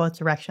we can go both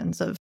directions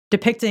of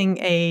depicting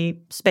a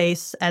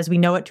space as we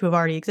know it to have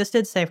already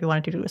existed. Say if we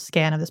wanted to do a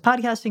scan of this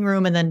podcasting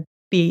room and then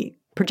be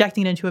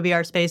projecting it into a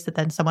VR space that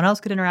then someone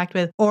else could interact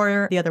with,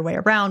 or the other way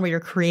around where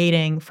you're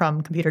creating from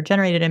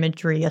computer-generated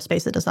imagery a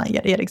space that does not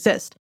yet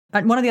exist.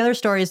 And one of the other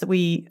stories that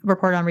we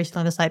reported on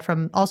recently on the site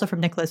from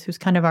Nicholas, who's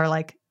kind of our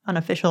like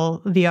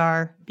unofficial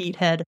VR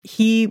beathead,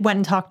 he went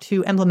and talked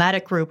to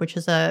Emblematic Group, which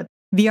is a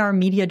VR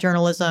media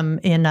journalism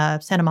in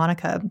Santa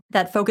Monica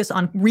that focus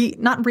on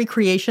not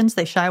recreations.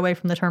 They shy away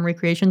from the term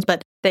recreations,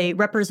 but they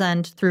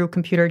represent through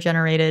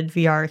computer-generated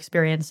VR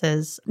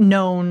experiences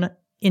known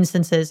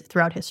instances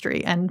throughout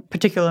history and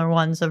particular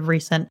ones of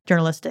recent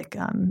journalistic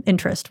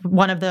interest.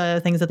 One of the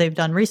things that they've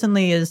done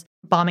recently is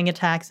bombing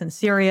attacks in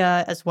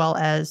Syria, as well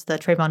as the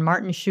Trayvon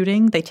Martin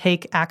shooting. They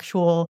take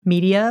actual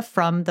media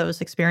from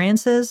those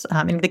experiences.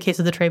 In the case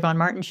of the Trayvon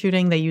Martin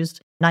shooting, they used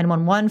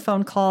 911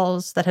 phone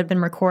calls that had been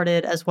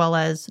recorded, as well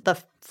as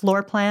the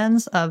floor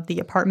plans of the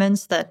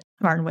apartments that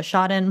Martin was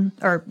shot in,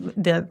 or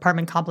the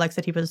apartment complex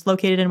that he was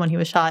located in when he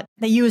was shot.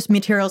 They used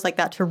materials like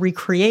that to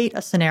recreate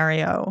a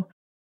scenario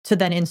to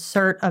then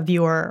insert a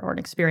viewer or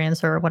an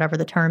experiencer or whatever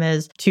the term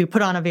is to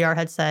put on a VR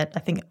headset.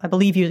 I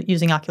believe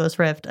using Oculus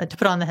Rift to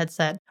put on the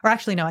headset, or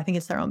actually, no, I think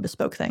it's their own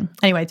bespoke thing.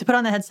 Anyway, to put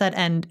on the headset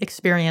and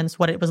experience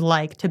what it was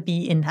like to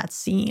be in that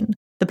scene.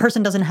 The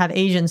person doesn't have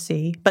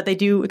agency, but they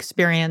do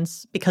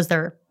experience, because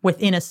they're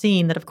within a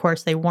scene that, of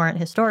course, they weren't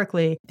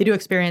historically, they do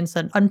experience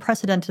an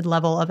unprecedented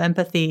level of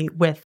empathy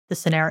with the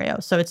scenario.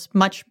 So it's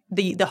much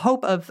the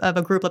hope of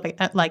a group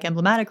like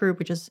Emblematic Group,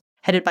 which is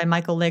headed by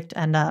Michael Licht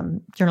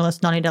and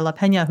journalist Nani de la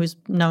Peña, who's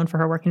known for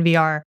her work in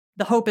VR.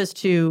 The hope is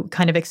to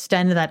kind of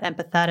extend that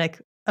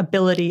empathetic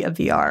ability of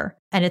VR.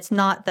 And it's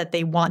not that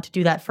they want to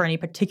do that for any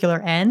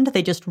particular end.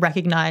 They just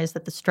recognize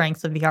that the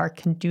strengths of VR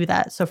can do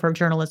that. So for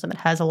journalism, it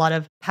has a lot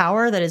of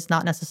power that is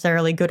not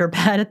necessarily good or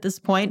bad at this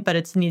point, but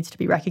it needs to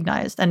be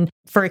recognized. And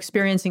for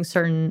experiencing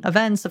certain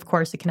events, of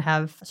course, it can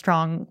have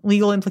strong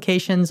legal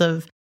implications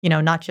of,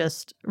 not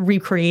just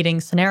recreating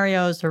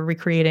scenarios or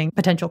recreating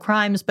potential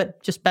crimes,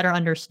 but just better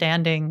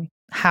understanding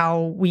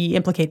how we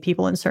implicate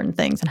people in certain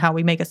things and how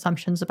we make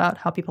assumptions about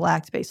how people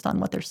act based on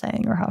what they're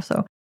saying or how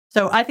so.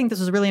 So I think this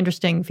was a really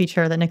interesting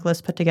feature that Nicholas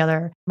put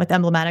together with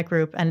Emblematic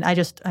Group. And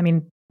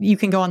you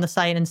can go on the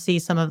site and see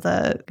some of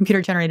the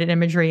computer-generated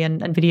imagery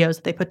and videos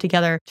that they put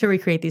together to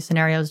recreate these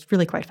scenarios.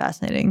 Really quite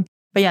fascinating.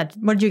 But yeah,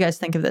 what did you guys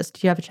think of this?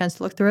 Did you have a chance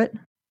to look through it?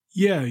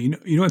 Yeah, you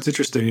know what's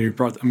interesting?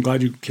 I'm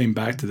glad you came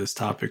back to this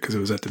topic because it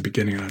was at the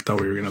beginning and I thought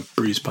we were going to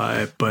breeze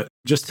by it. But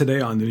just today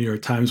on the New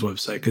York Times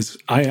website, because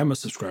I am a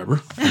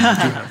subscriber, I do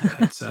have the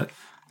headset,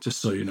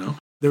 just so you know.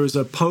 There was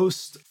a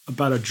post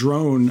about a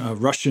drone, a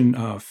Russian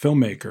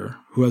filmmaker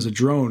who has a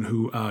drone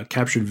who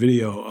captured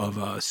video of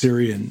a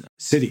Syrian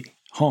city,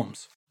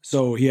 Homs.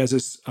 So he has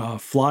this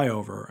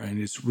flyover and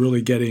he's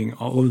really getting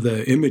all of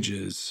the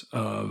images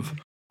of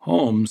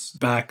Homs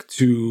back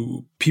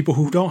to people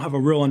who don't have a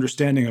real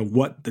understanding of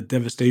what the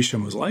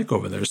devastation was like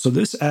over there. So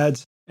this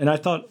adds, and I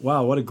thought,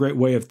 wow, what a great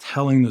way of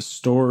telling the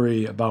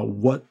story about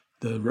what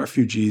the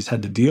refugees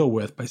had to deal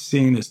with by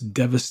seeing this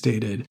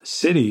devastated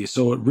city.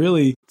 So it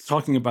really,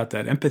 talking about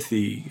that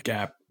empathy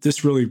gap,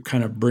 this really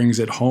kind of brings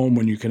it home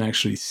when you can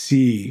actually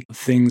see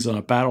things on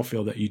a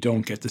battlefield that you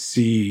don't get to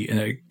see,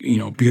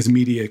 because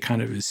media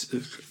kind of is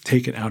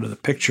taken out of the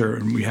picture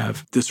and we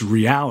have this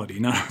reality,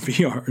 not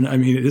VR. I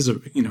mean, it is a,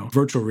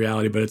 virtual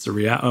reality, but it's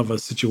of a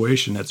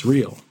situation that's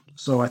real.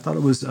 So I thought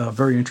it was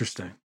very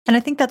interesting. And I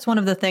think that's one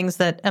of the things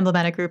that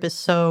Emblematic Group is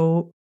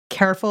so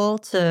careful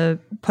to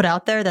put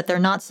out there, that they're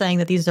not saying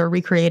that these are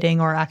recreating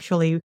or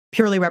actually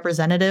purely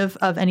representative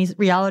of any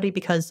reality,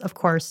 because of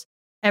course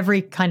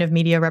every kind of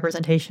media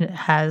representation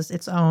has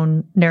its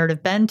own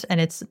narrative bent,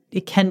 and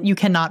you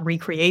cannot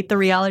recreate the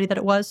reality that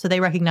it was. So they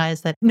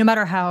recognize that no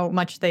matter how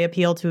much they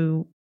appeal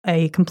to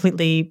a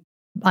completely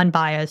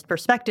unbiased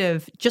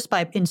perspective, just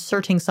by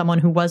inserting someone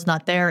who was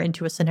not there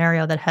into a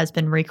scenario that has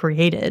been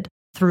recreated,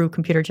 through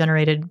computer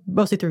generated,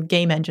 mostly through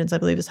game engines, I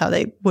believe is how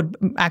they would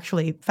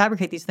actually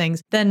fabricate these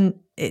things, then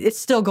it's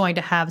still going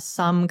to have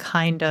some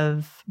kind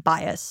of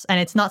bias. And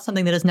it's not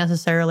something that is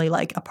necessarily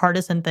like a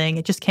partisan thing.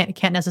 It just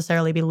can't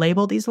necessarily be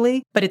labeled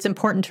easily. But it's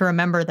important to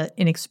remember that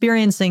in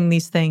experiencing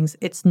these things,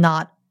 it's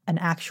not an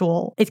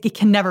actual, it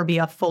can never be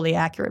a fully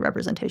accurate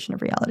representation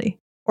of reality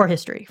or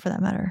history for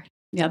that matter.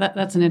 Yeah,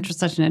 that's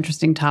such an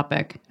interesting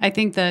topic. I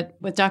think that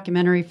with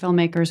documentary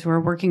filmmakers who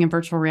are working in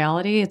virtual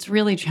reality, it's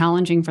really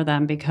challenging for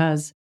them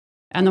because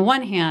on the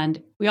one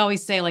hand, we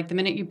always say like the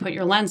minute you put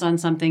your lens on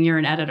something, you're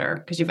an editor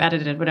because you've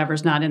edited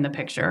whatever's not in the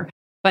picture.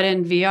 But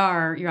in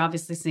VR, you're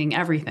obviously seeing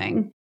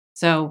everything.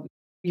 So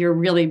you're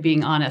really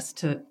being honest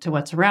to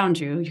what's around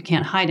you. You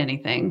can't hide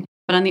anything.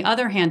 But on the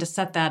other hand, to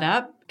set that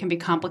up can be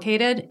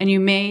complicated. And you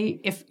may,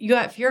 if you're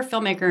a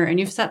filmmaker and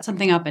you've set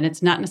something up and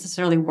it's not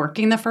necessarily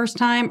working the first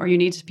time, or you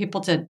need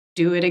people to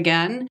do it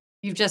again,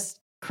 you've just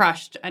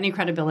crushed any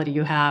credibility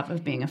you have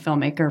of being a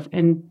filmmaker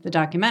in the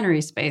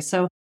documentary space.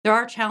 So there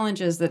are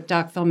challenges that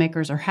doc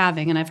filmmakers are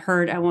having. And I've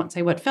heard, I won't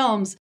say what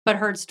films, but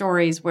heard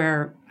stories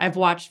where I've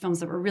watched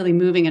films that were really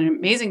moving and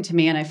amazing to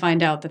me. And I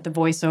find out that the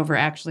voiceover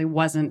actually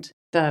wasn't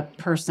the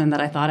person that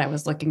I thought I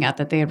was looking at,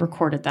 that they had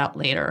recorded that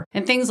later.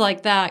 And things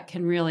like that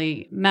can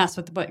really mess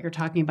with what you're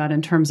talking about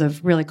in terms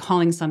of really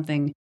calling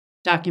something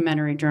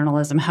documentary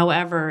journalism.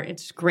 However,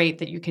 it's great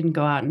that you can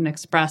go out and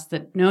express,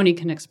 that Noni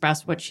can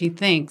express what she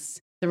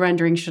thinks the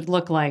rendering should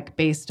look like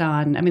based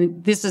on, I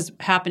mean, this is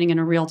happening in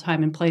a real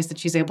time and place that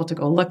she's able to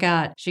go look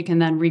at. She can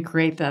then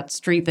recreate that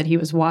street that he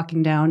was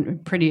walking down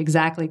pretty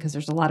exactly because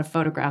there's a lot of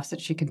photographs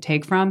that she can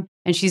take from.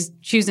 And she's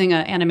choosing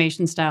an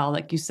animation style,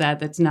 like you said,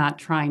 that's not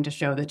trying to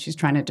show that she's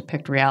trying to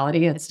depict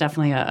reality. It's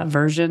definitely a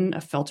version,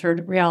 a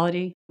filtered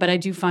reality. But I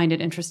do find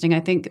it interesting.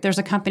 I think there's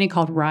a company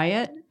called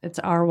Riot. It's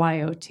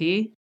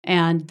RYOT.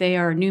 And they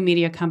are a new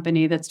media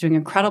company that's doing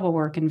incredible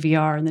work in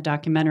VR in the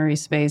documentary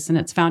space. And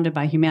it's founded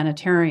by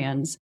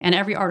humanitarians. And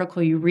every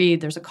article you read,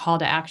 there's a call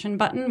to action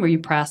button where you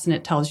press and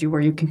it tells you where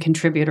you can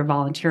contribute or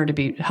volunteer to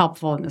be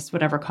helpful in this,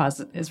 whatever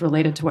cause is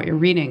related to what you're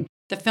reading.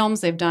 The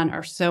films they've done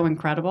are so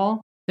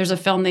incredible. There's a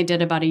film they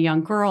did about a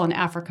young girl in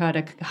Africa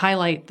to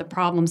highlight the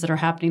problems that are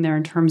happening there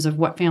in terms of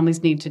what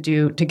families need to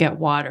do to get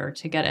water,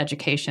 to get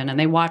education. And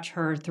they watch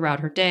her throughout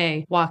her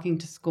day walking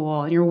to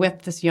school. And you're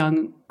with this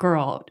young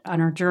girl on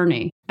her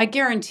journey. I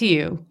guarantee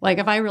you, like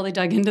if I really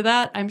dug into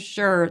that, I'm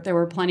sure there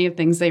were plenty of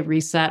things they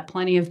reset,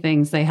 plenty of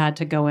things they had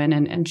to go in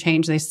and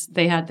change.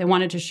 They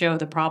wanted to show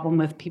the problem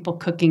with people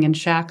cooking in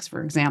shacks,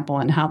 for example,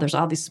 and how there's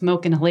all these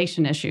smoke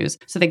inhalation issues.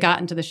 So they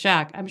got into the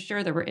shack. I'm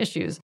sure there were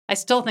issues. I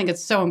still think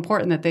it's so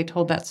important that they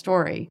told that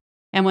story.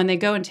 And when they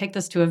go and take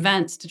this to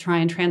events to try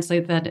and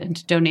translate that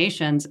into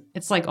donations,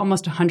 it's like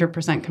almost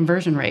 100%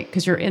 conversion rate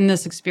because you're in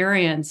this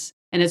experience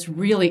and it's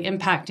really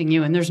impacting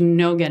you and there's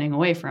no getting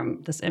away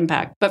from this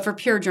impact. But for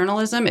pure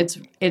journalism, it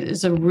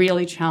is a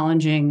really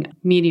challenging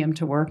medium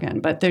to work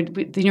in. But the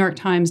New York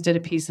Times did a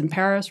piece in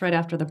Paris right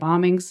after the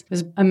bombings. It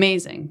was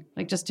amazing,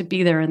 like just to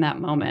be there in that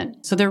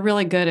moment. So they're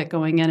really good at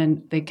going in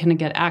and they can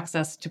get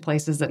access to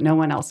places that no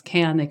one else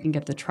can. They can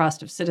get the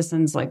trust of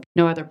citizens like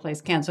no other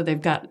place can. So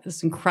they've got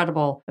this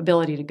incredible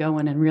ability to go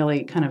in and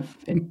really kind of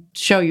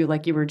show you,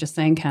 like you were just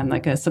saying, Ken,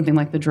 like something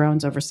like the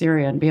drones over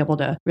Syria and be able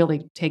to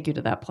really take you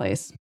to that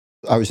place.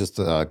 I was just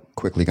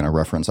quickly going to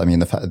reference, I mean,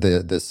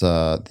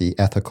 the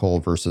ethical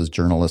versus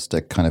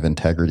journalistic kind of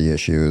integrity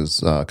issues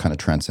kind of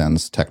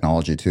transcends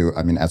technology too.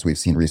 I mean, as we've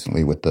seen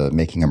recently with the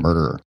Making a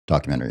Murderer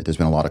documentary, there's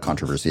been a lot of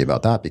controversy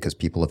about that because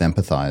people have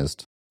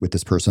empathized with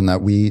this person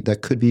that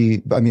could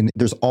be, I mean,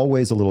 there's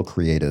always a little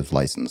creative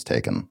license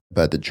taken,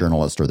 but the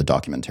journalist or the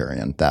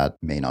documentarian, that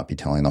may not be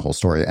telling the whole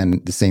story.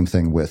 And the same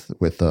thing with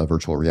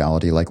virtual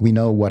reality. Like we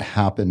know what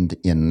happened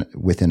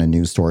within a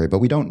news story, but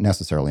we don't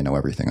necessarily know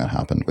everything that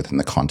happened within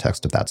the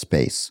context of that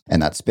space.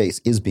 And that space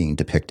is being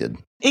depicted.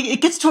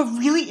 It gets to a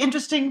really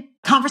interesting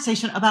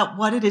conversation about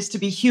what it is to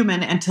be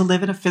human and to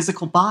live in a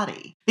physical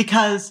body.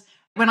 Because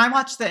when I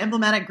watched the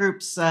Emblematic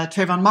Group's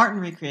Trayvon Martin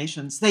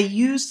recreations, they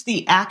used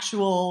the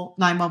actual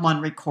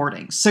 911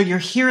 recordings. So you're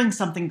hearing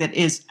something that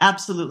is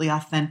absolutely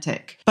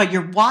authentic, but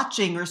you're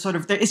watching or sort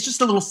of, it's just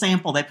a little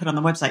sample they put on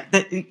the website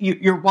that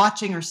you're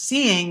watching or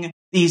seeing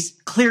these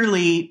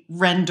clearly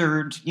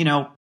rendered,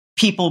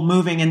 people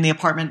moving in the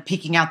apartment,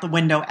 peeking out the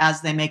window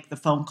as they make the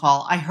phone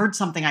call. I heard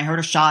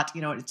a shot,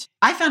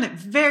 I found it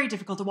very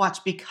difficult to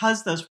watch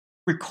because those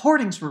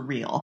recordings were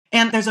real.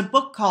 And there's a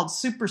book called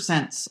Super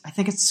Sense. I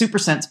think it's Super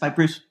Sense by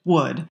Bruce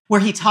Wood, where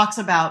he talks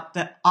about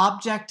the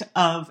object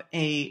of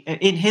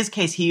in his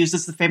case, he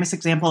uses the famous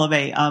example of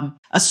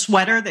a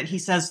sweater that he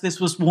says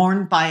this was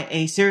worn by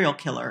a serial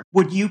killer.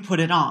 Would you put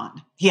it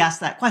on? He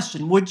asked that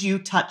question. Would you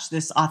touch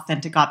this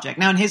authentic object?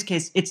 Now, in his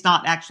case, it's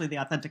not actually the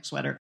authentic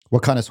sweater.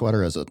 What kind of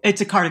sweater is it?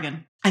 It's a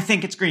cardigan. I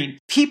think it's green.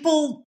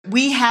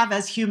 We have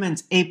as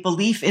humans a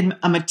belief in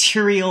a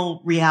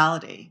material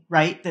reality,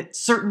 right? That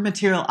certain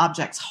material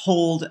objects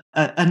hold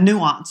a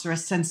nuance or a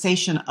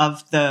sensation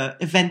of the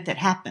event that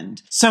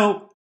happened.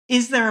 So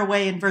is there a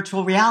way in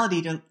virtual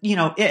reality to,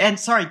 and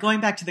sorry,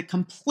 going back to the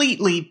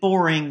completely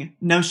boring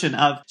notion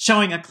of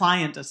showing a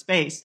client a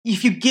space,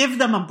 if you give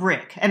them a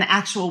brick, an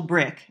actual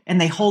brick, and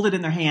they hold it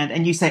in their hand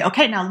and you say,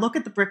 okay, now look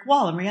at the brick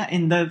wall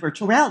in the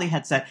virtual reality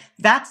headset,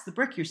 that's the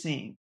brick you're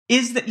seeing.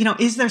 Is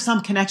there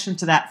some connection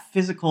to that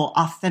physical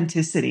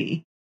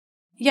authenticity?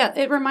 Yeah,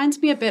 it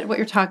reminds me a bit what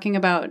you're talking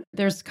about.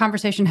 There's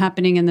conversation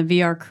happening in the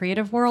VR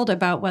creative world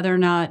about whether or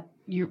not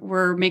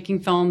we're making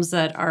films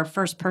that are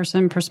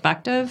first-person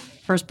perspective,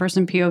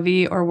 first-person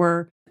POV, or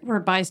we're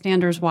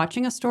bystanders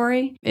watching a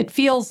story. It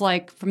feels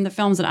like from the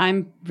films that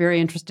I'm very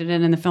interested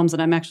in and the films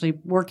that I'm actually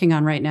working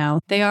on right now,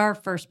 they are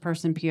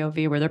first-person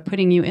POV where they're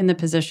putting you in the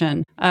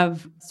position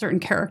of a certain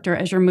character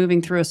as you're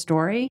moving through a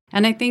story.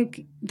 And I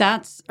think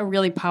that's a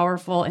really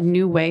powerful and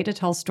new way to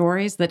tell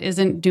stories that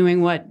isn't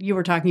doing what you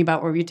were talking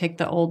about, where we take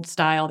the old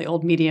style, the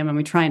old medium, and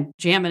we try and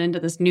jam it into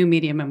this new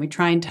medium, and we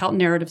try and tell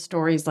narrative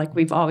stories like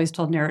we've always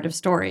told narrative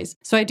stories.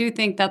 So I do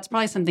think that's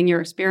probably something you're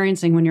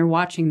experiencing when you're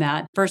watching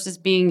that versus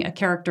being a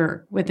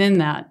character within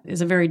that is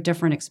a very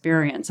different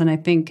experience. And I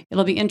think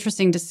it'll be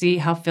interesting to see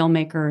how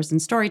filmmakers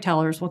and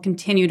storytellers will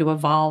continue to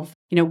evolve,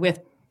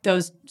 with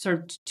those sort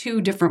of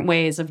two different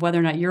ways of whether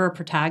or not you're a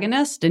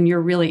protagonist and you're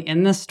really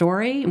in the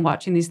story and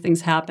watching these things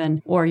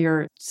happen, or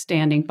you're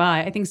standing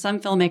by. I think some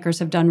filmmakers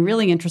have done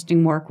really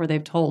interesting work where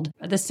they've told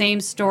the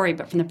same story,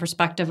 but from the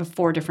perspective of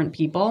 4 different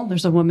people.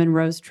 There's a woman,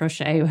 Rose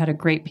Trochet, who had a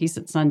great piece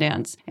at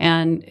Sundance,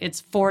 and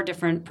it's 4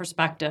 different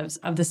perspectives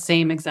of the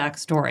same exact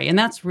story. And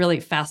that's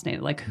really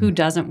fascinating. Like, who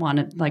doesn't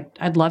want to,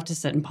 I'd love to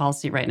sit in Paul's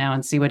seat right now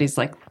and see what he's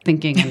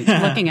thinking and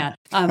looking at.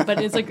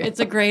 But it's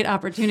a great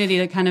opportunity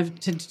to kind of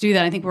to do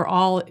that. I think we're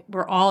all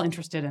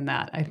interested in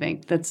that. I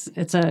think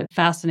it's a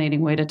fascinating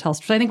way to tell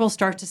stories. I think we'll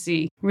start to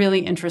see really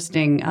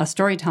interesting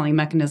storytelling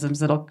mechanisms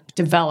that'll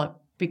develop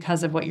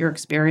because of what you're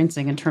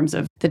experiencing in terms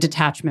of the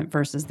detachment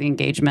versus the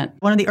engagement.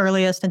 One of the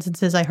earliest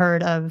instances I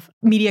heard of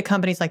media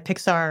companies like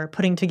Pixar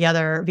putting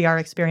together VR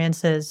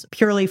experiences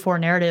purely for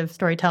narrative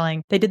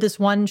storytelling. They did this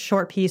one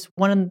short piece.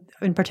 One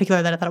in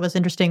particular that I thought was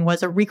interesting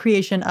was a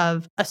recreation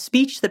of a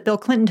speech that Bill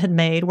Clinton had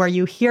made where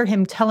you hear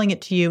him telling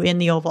it to you in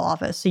the Oval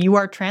Office. So you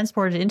are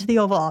transported into the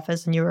Oval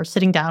Office and you are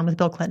sitting down with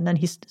Bill Clinton and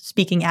he's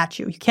speaking at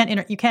you. You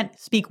can't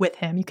speak with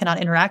him. You cannot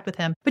interact with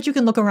him, but you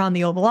can look around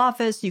the Oval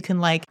Office. You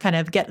can kind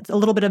of get a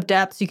little bit of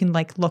depth. You can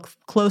look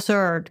closer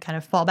or kind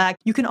of fall back.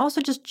 You can also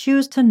just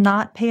choose to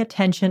not pay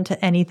attention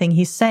to anything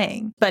he's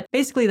saying. But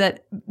basically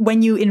that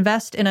when you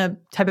invest in a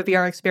type of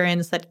VR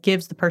experience that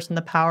gives the person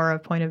the power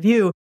of point of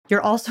view,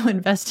 you're also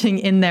investing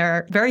in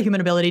their very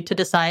human ability to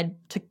decide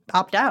to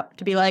opt out,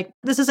 to be like,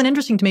 this isn't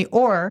interesting to me,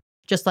 or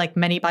just like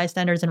many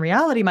bystanders in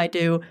reality might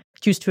do,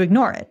 choose to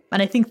ignore it. And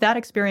I think that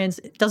experience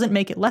doesn't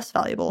make it less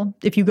valuable.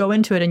 If you go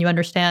into it and you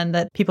understand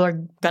that people are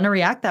going to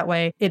react that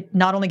way, it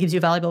not only gives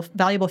you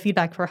valuable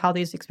feedback for how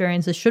these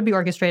experiences should be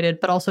orchestrated,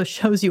 but also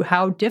shows you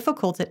how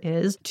difficult it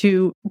is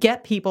to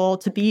get people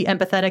to be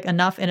empathetic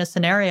enough in a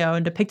scenario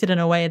and depict it in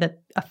a way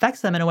that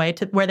affects them in a way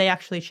to where they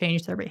actually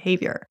change their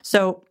behavior.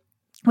 So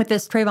with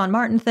this Trayvon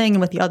Martin thing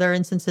and with the other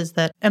instances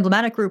that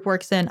Emblematic Group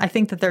works in, I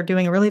think that they're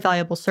doing a really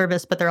valuable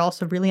service, but they're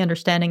also really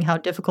understanding how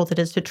difficult it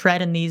is to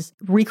tread in these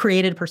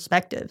recreated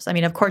perspectives. I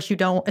mean, of course, you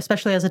don't,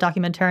 especially as a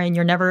documentarian,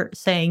 you're never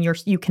saying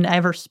you can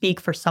ever speak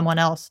for someone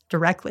else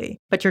directly,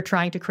 but you're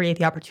trying to create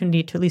the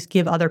opportunity to at least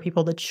give other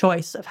people the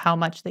choice of how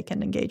much they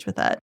can engage with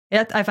that.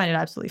 I find it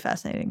absolutely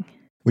fascinating.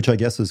 Which I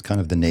guess is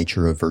kind of the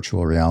nature of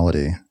virtual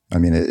reality. I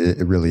mean,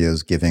 it really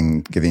is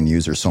giving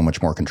users so much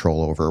more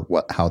control over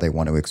how they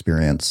want to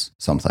experience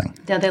something.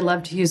 Yeah, they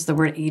love to use the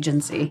word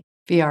agency.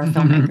 VR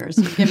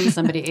filmmakers, giving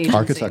somebody agency.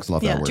 Architects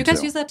love that word. Do you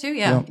guys use that too?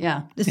 Yeah.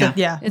 It's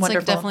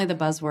wonderful. definitely the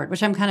buzzword,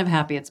 which I'm kind of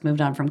happy it's moved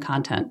on from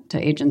content to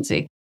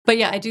agency. But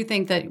yeah, I do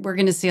think that we're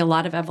going to see a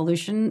lot of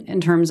evolution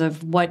in terms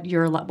of what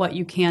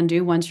you can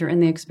do once you're in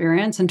the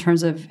experience, in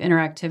terms of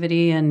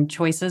interactivity and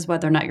choices,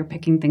 whether or not you're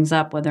picking things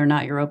up, whether or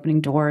not you're opening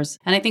doors.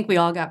 And I think we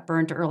all got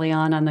burnt early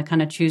on the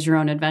kind of choose your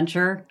own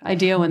adventure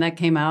idea when that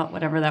came out,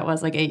 whatever that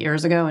was, 8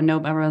 years ago. And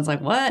everyone's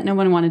like, what? No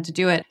one wanted to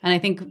do it. And I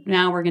think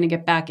now we're going to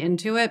get back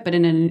into it, but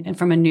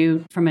from a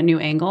new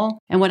angle.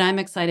 And what I'm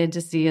excited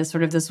to see is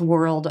sort of this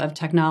world of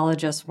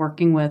technologists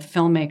working with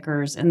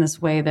filmmakers in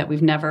this way that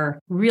we've never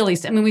really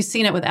seen. I mean, we've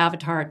seen it with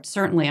Avatar,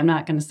 certainly. I'm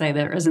not going to say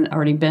there isn't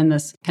already been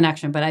this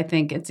connection, but I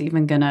think it's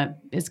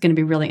going to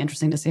be really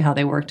interesting to see how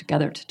they work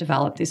together to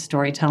develop these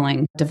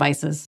storytelling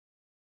devices.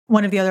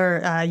 One of the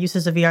other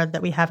uses of VR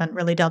that we haven't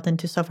really delved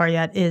into so far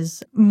yet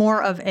is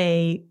more of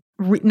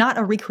not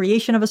a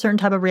recreation of a certain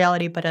type of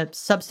reality, but a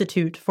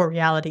substitute for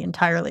reality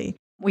entirely.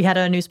 We had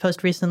a news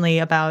post recently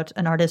about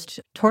an artist,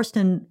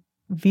 Thorsten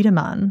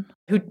Wiedemann,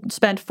 who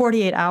spent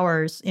 48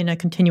 hours in a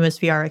continuous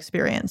VR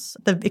experience.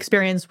 The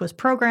experience was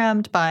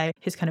programmed by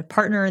his kind of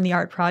partner in the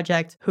art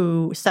project,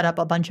 who set up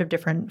a bunch of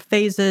different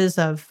phases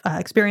of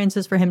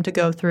experiences for him to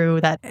go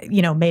through that,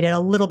 made it a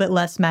little bit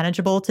less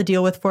manageable to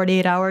deal with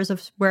 48 hours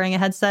of wearing a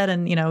headset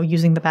and,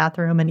 using the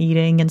bathroom and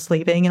eating and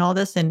sleeping and all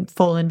this in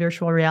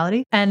virtual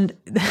reality. And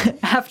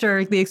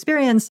after the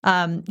experience,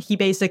 he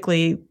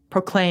basically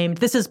proclaimed,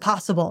 this is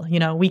possible.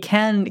 We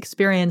can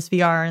experience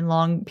VR in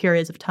long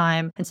periods of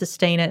time and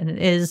sustain it. And it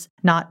is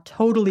not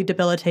totally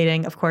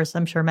debilitating. Of course,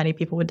 I'm sure many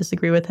people would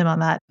disagree with him on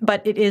that.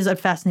 But it is a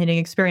fascinating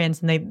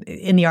experience. And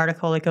in the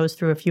article, it goes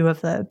through a few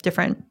of the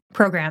different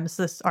programs.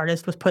 This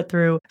artist was put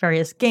through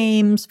various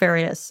games,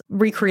 various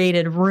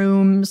recreated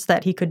rooms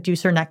that he could do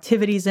certain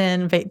activities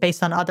in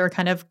based on other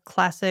kind of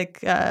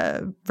classic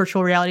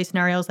virtual reality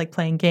scenarios, like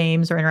playing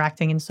games or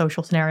interacting in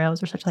social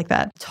scenarios or such like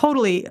that.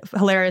 Totally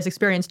hilarious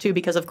experience too,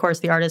 because of course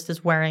the artist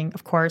is wearing,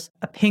 of course,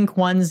 a pink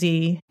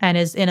onesie and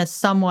is in a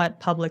somewhat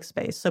public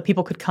space. So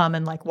people could come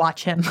and like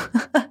watch him,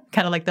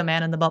 kind of like the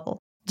man in the bubble.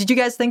 Did you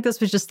guys think this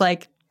was just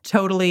like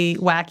totally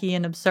wacky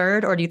and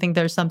absurd, or do you think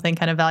there's something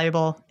kind of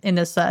valuable in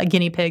this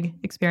guinea pig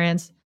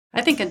experience?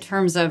 I think in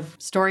terms of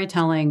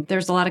storytelling,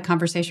 there's a lot of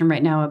conversation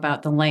right now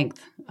about the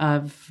length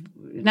of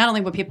not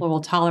only what people will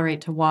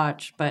tolerate to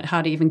watch, but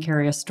how to even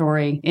carry a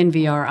story in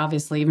VR,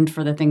 obviously, even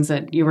for the things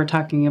that you were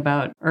talking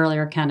about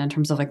earlier, Ken, in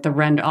terms of like the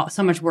render,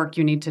 so much work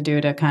you need to do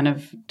to kind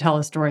of tell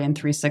a story in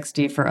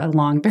 360 for a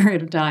long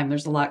period of time.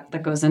 There's a lot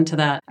that goes into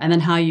that. And then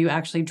how you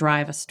actually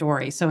drive a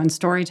story. So in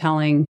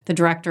storytelling, the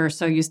director is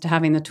so used to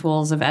having the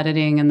tools of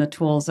editing and the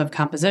tools of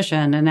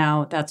composition. And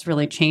now that's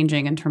really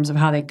changing in terms of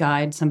how they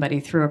guide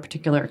somebody through a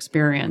particular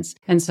experience.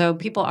 And so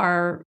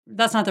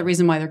that's not the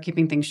reason why they're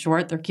keeping things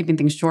short. They're keeping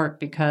things short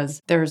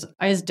because there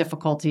is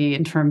difficulty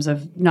in terms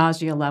of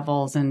nausea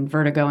levels and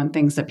vertigo and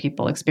things that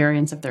people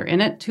experience if they're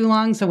in it too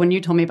long. So when you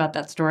told me about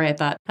that story, I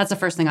thought that's the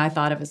first thing I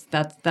thought of is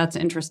that's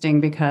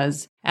interesting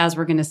because as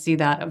we're going to see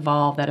that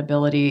evolve, that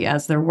ability,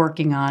 as they're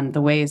working on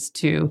the ways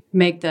to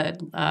make the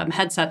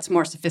headsets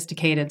more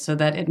sophisticated so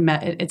that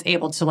it's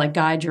able to like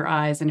guide your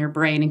eyes and your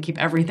brain and keep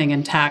everything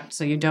intact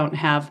so you don't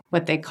have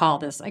what they call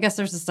this. I guess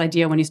there's this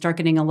idea when you start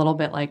getting a little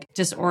bit like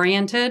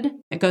disoriented,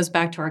 it goes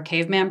back to our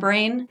caveman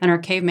brain. And our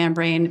caveman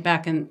brain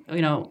back in,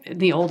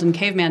 the olden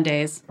caveman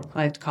days,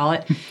 I like to call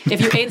it,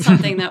 if you ate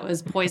something that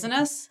was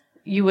poisonous,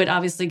 you would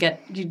obviously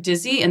get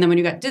dizzy. And then when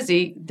you got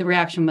dizzy, the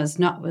reaction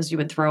was you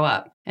would throw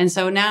up. And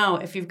so now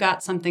if you've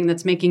got something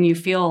that's making you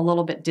feel a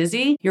little bit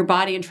dizzy, your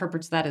body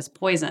interprets that as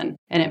poison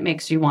and it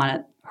makes you want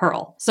to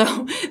hurl.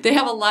 So they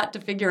have a lot to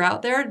figure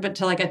out there, but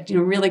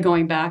to really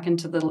going back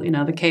into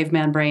the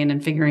caveman brain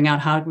and figuring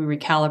out how do we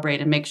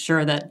recalibrate and make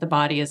sure that the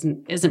body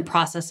isn't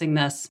processing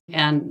this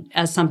and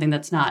as something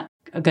that's not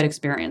a good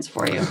experience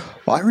for you.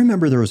 Well, I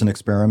remember there was an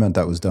experiment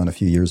that was done a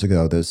few years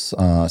ago. This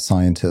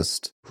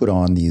scientist put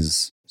on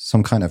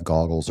some kind of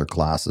goggles or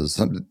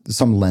glasses,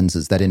 some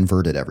lenses that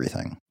inverted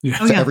everything. Yeah.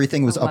 So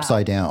everything was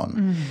upside down.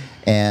 Mm.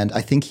 And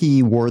I think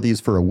he wore these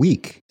for a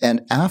week.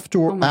 And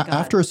after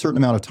a certain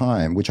amount of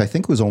time, which I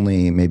think was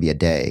only maybe a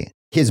day,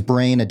 his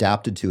brain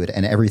adapted to it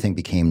and everything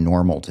became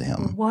normal to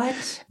him.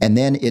 What? And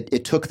then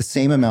it took the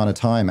same amount of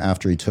time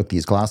after he took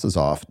these glasses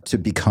off to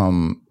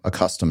become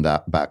accustomed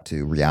back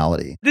to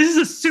reality. This is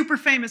a super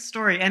famous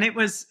story. And it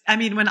was,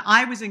 when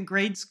I was in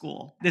grade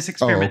school, this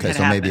experiment had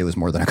happened. Maybe it was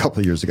more than a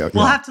couple of years ago.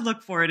 We'll have to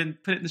look for it and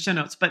put it in the show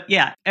notes. But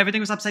yeah, everything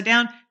was upside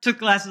down, took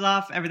glasses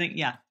off, everything,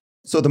 yeah.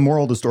 So the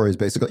moral of the story is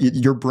basically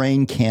your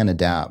brain can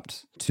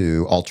adapt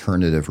to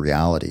alternative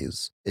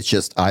realities. It's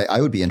just,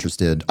 I would be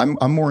interested,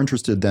 I'm more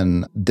interested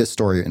than this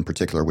story in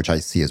particular, which I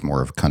see as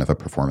more of kind of a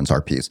performance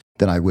art piece,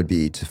 than I would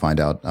be to find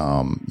out,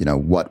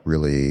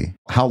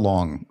 how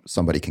long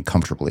somebody can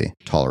comfortably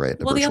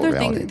tolerate a virtual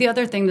reality. The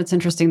other thing that's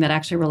interesting that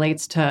actually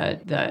relates to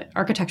the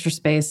architecture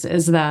space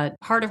is that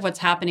part of what's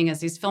happening is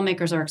these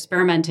filmmakers are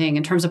experimenting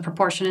in terms of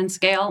proportion and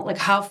scale, like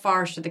how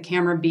far should the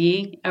camera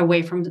be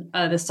away from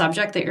the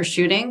subject that you're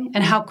shooting,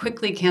 and how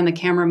quickly can the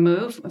camera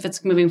move, if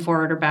it's moving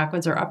forward or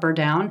backwards or up or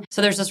down.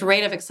 So there's this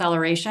rate of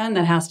acceleration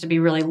that has to be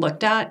really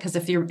looked at, because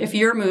if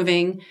you're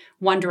moving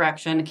one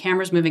direction, the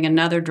camera's moving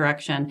another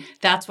direction,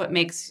 that's what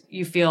makes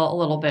you feel a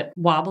little bit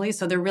wobbly.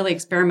 So they're really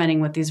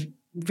experimenting with these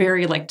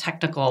very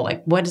technical,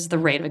 what is the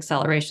rate of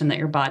acceleration that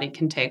your body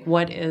can take?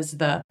 What is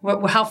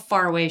how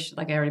far away should,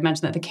 I already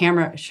mentioned that the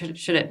camera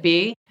should it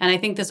be? And I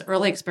think this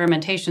early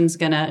experimentation is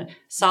going to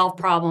solve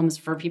problems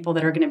for people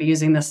that are going to be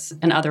using this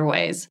in other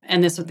ways.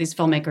 And this is what these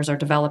filmmakers are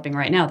developing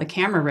right now. The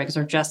camera rigs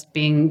are just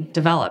being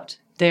developed.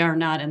 They are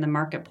not in the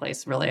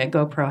marketplace, really. A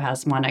GoPro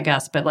has one, I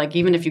guess. But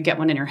even if you get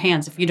one in your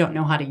hands, if you don't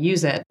know how to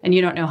use it and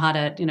you don't know how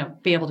to,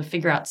 be able to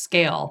figure out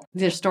scale,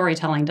 the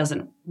storytelling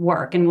doesn't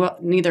work. And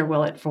neither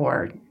will it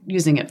for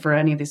using it for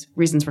any of these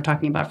reasons we're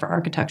talking about for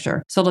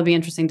architecture. So it'll be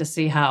interesting to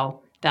see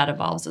how that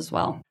evolves as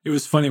well. It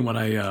was funny when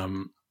I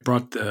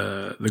brought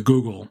the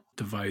Google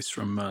device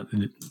from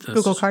the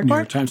Google Cardboard? New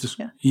York Times.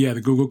 Yeah,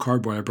 the Google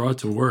Cardboard. I brought it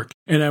to work.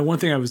 And one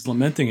thing I was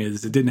lamenting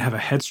is it didn't have a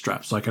head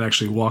strap, so I could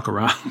actually walk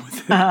around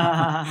with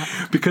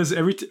it. Because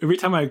every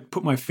time I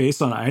put my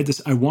face on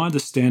it, I wanted to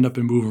stand up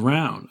and move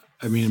around.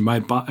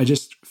 I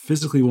just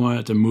physically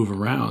wanted to move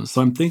around.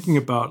 So I'm thinking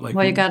about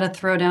Well, you got to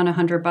throw down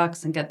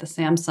 $100 and get the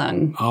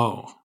Samsung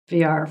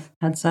VR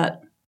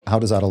headset. How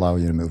does that allow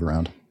you to move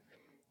around?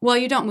 Well,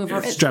 you don't move.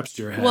 It straps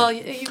to your head. Well,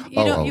 you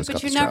don't.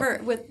 But you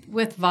never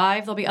with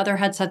Vive. There'll be other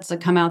headsets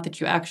that come out that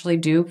you actually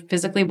do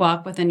physically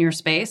walk within your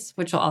space,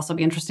 which will also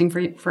be interesting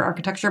for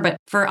architecture. But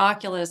for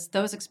Oculus,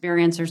 those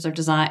experiences are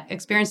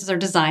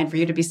designed for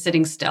you to be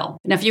sitting still.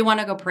 And if you want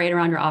to go parade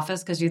around your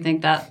office because you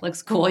think that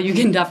looks cool, you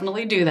can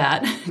definitely do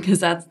that because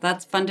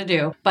that's fun to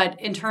do. But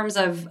in terms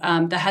of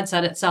the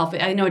headset itself,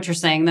 I know what you're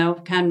saying though.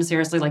 Kind of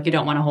seriously, like you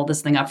don't want to hold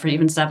this thing up for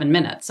even 7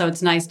 minutes. So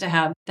it's nice to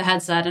have the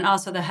headset, and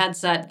also the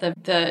headset.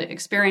 The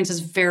experience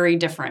is very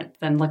different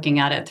than looking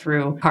at it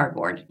through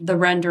cardboard. The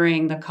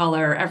rendering, the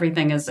color,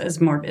 everything is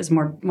more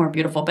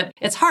beautiful. But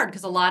it's hard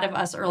because a lot of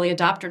us early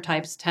adopter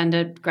types tend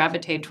to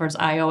gravitate towards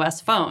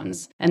iOS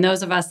phones. And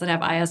those of us that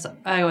have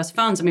iOS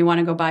phones and we want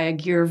to go buy a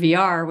Gear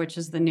VR, which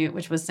was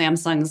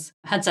Samsung's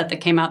headset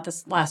that came out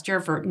this last year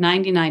for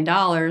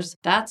 $99,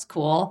 that's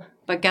cool.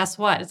 But guess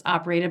what? It's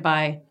operated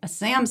by a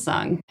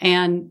Samsung.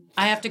 And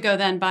I have to go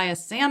then buy a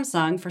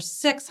Samsung for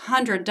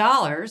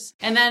 $600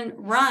 and then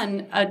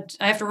I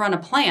have to run a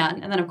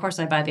plan. And then, of course,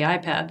 I buy the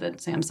iPad that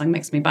Samsung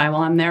makes me buy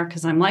while I'm there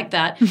because I'm like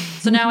that.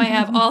 So now I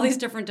have all these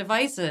different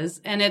devices.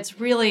 And it's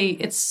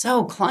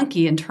so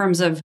clunky in terms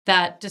of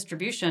that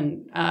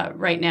distribution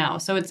right now.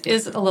 So it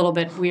is a little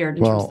bit weird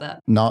in terms of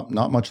that. Not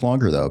much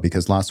longer, though,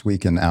 because last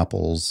week in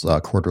Apple's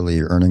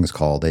quarterly earnings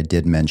call, they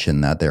did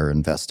mention that they're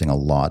investing a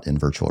lot in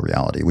virtual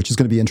reality, which is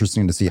going to be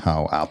interesting to see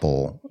how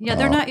Apple... Yeah,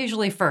 they're not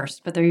usually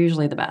first, but they're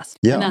usually the best.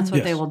 Yeah. And that's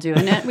what they will do.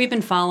 And we've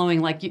been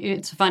following, like,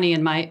 it's funny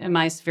in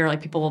my sphere,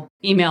 like people will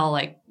email,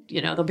 like,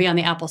 they'll be on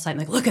the Apple site and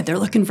like, look, they're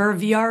looking for a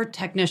VR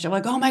technician. I'm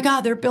like, oh my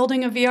God, they're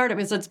building a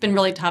VR. So it's been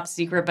really top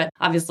secret, but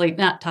obviously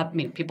not top. I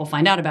mean, people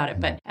find out about it,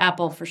 but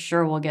Apple for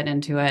sure will get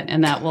into it,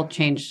 and that will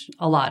change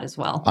a lot as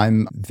well.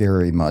 I'm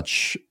very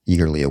much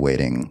eagerly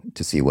awaiting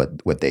to see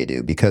what they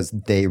do, because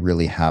they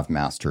really have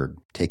mastered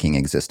taking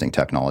existing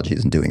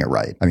technologies and doing it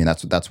right. I mean,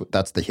 that's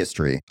the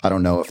history. I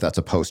don't know if that's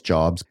a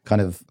post-Jobs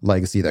kind of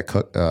legacy that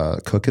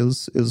Cook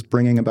is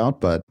bringing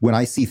about, but when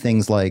I see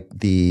things like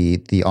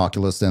the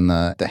Oculus and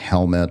the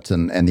helmet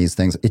and these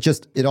things,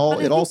 it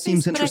all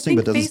seems interesting.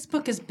 But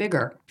Facebook is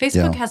bigger.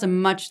 Facebook has a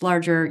much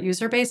larger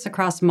user base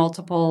across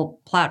multiple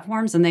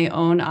platforms, and they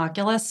own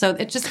Oculus. So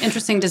it's just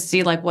interesting to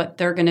see like what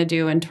they're going to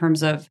do in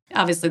terms of,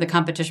 obviously the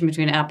competition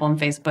between Apple and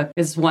Facebook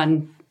is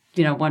one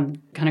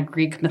kind of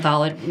Greek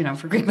mythology,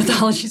 for Greek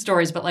mythology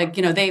stories, but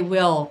they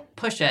will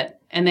push it,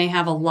 and they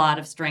have a lot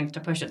of strength to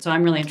push it. So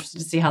I'm really interested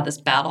to see how this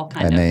battle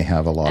and they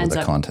have a lot of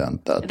the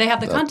content. They have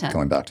the content.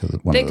 Going back to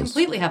they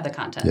completely have the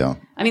content. Yeah.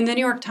 I mean, the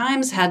New York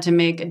Times had to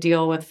make a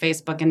deal with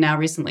Facebook and now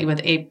recently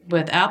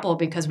with Apple,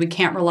 because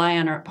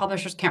our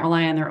publishers can't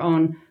rely on their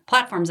own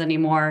platforms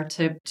anymore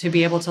to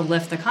be able to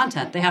lift the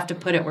content. They have to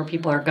put it where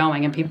people are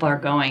going, and people are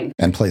going.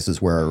 And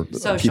places where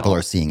people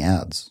are seeing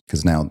ads,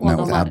 because now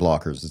with ad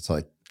blockers, it's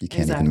like you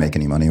can't even make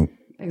any money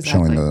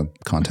showing the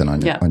content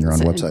on your own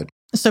website.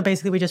 So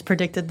basically, we just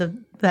predicted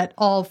that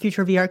all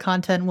future VR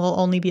content will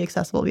only be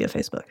accessible via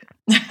Facebook.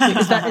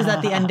 Is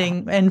that the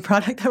end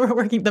product that we're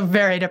working? The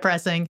very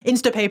depressing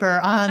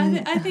Instapaper on.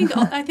 I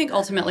think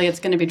ultimately it's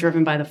going to be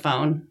driven by the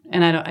phone,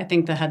 and I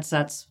think the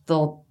headsets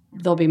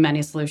there'll be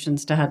many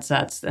solutions to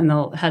headsets, and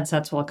the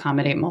headsets will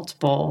accommodate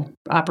multiple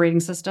operating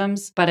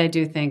systems. But I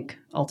do think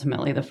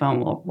ultimately the phone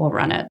will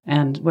run it,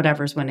 and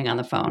whatever's winning on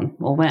the phone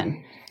will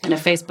win. And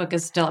if Facebook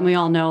is still, and we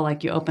all know,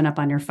 like, you open up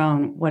on your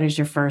phone, what is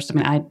your first? I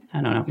mean, I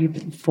don't know,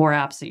 you've 4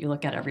 apps that you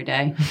look at every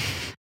day.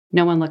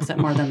 No one looks at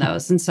more than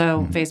those. And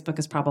so Facebook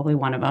is probably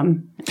one of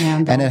them.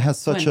 And it has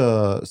such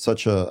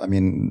a, I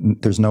mean,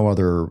 there's no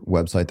other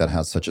website that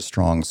has such a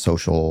strong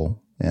social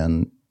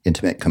and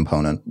intimate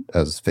component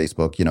as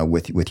Facebook,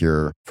 with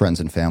your friends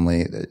and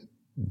family.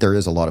 There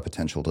is a lot of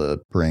potential to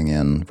bring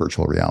in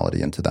virtual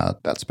reality into that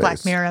space.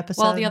 Black Mirror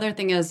episode. Well, the other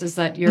thing is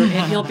that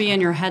you'll be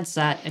in your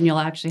headset, and you'll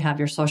actually have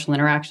your social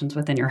interactions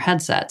within your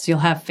headset. So you'll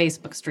have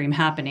Facebook stream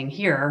happening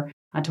here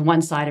onto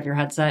one side of your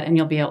headset, and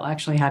you'll be able to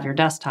actually have your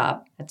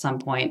desktop at some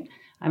point.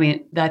 I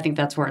mean, I think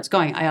that's where it's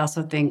going. I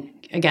also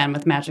think, again,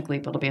 with Magic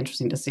Leap, it'll be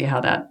interesting to see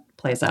how that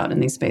plays out in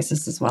these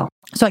spaces as well.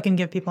 So I can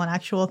give people an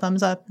actual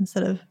thumbs up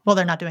instead of, well,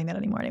 they're not doing that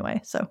anymore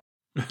anyway, so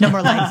no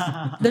more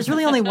likes. There's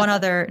really only one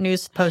other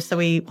news post that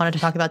we wanted to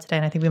talk about today,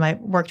 and I think we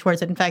might work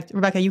towards it. In fact,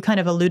 Rebecca, you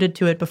kind of alluded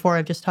to it before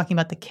of just talking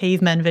about the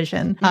caveman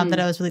vision that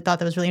I thought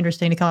that was really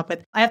interesting to come up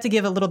with. I have to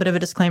give a little bit of a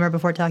disclaimer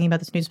before talking about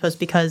this news post,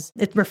 because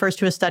it refers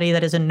to a study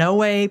that is in no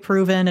way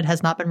proven. It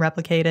has not been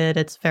replicated.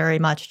 It's very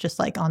much just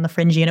like on the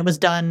fringy, and it was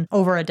done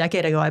over a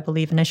decade ago, I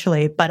believe,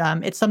 initially. But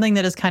it's something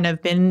that has kind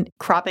of been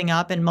cropping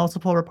up in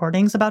multiple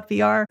reportings about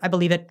VR. I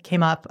believe it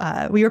came up,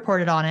 we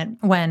reported on it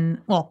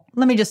when, well,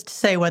 let me just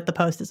say what the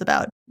post is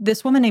about.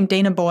 this woman named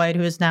Dana Boyd,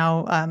 who is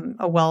now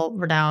a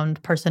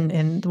well-renowned person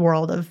in the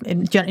world of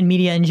in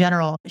media in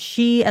general,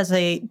 she, as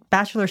a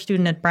bachelor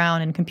student at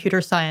Brown in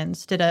computer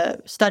science, did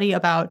a study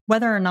about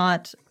whether or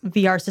not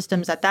VR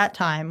systems at that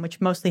time,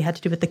 which mostly had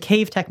to do with the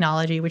cave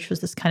technology, which was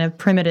this kind of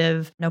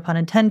primitive, no pun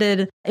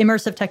intended,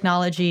 immersive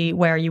technology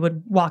where you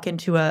would walk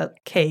into a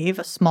cave,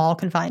 a small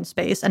confined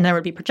space, and there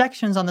would be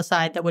projections on the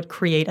side that would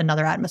create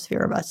another atmosphere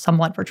of a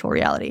somewhat virtual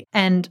reality.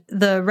 And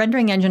the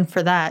rendering engine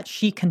for that,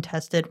 she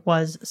contested,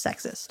 was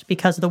sexist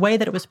because the way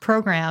that it was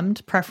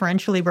programmed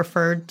preferentially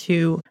referred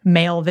to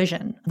male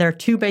vision. There are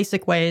two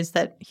basic ways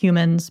that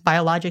humans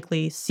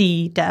biologically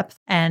see depth,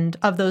 and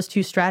of those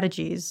two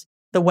strategies,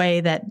 the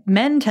way that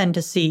men tend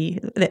to see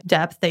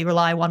depth, they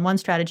rely on one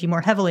strategy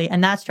more heavily,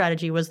 and that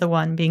strategy was the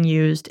one being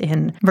used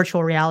in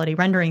virtual reality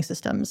rendering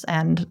systems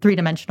and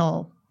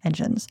three-dimensional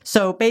engines.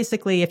 So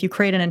basically, if you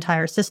create an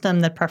entire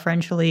system that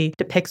preferentially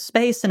depicts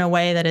space in a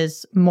way that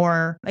is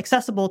more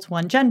accessible to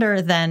one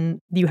gender, then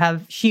you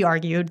have, she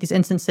argued, these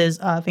instances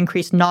of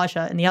increased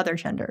nausea in the other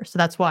gender. So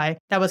that's why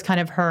that was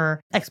kind of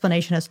her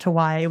explanation as to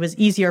why it was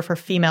easier for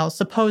females,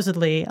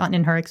 supposedly,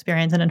 in her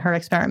experience and in her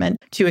experiment,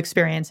 to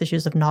experience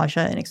issues of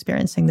nausea in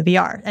experiencing the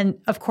VR. And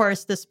of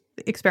course, this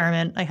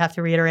experiment, I have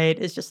to reiterate,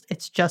 it's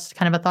just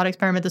kind of a thought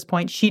experiment at this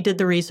point. She did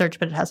the research,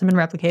 but it hasn't been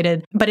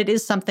replicated. But it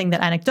is something that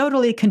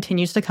anecdotally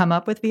continues to come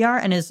up with VR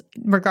and is,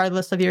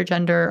 regardless of your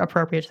gender,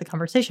 appropriate to the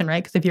conversation,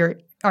 right? Because if you're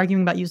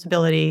arguing about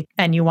usability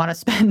and you want to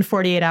spend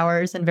 48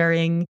 hours in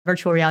varying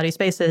virtual reality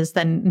spaces,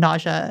 then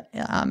nausea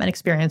and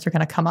experience are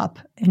going to come up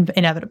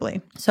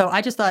inevitably. So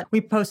I just thought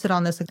we posted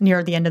on this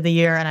near the end of the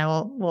year, and I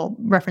will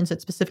reference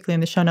it specifically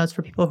in the show notes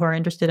for people who are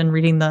interested in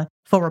reading the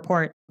full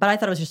report. But I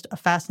thought it was just a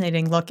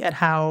fascinating look at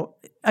how,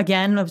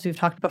 again, as we've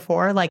talked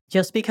before, like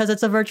just because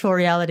it's a virtual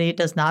reality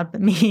does not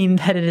mean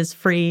that it is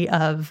free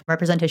of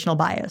representational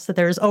bias, that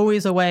there is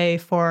always a way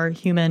for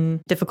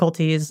human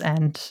difficulties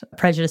and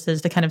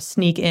prejudices to kind of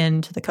sneak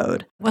into the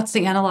code. What's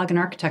the analog in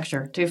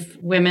architecture? Do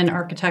women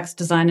architects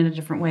design in a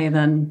different way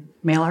than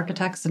male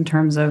architects in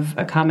terms of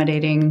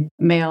accommodating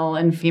male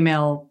and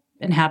female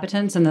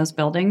inhabitants in those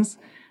buildings?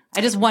 I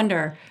just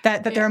wonder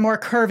that there are more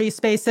curvy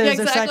spaces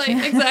or such.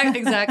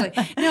 Exactly.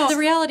 No, the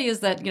reality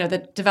is that,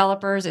 the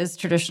developers is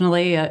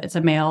traditionally it's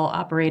a male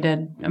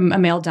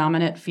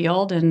dominant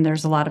field, and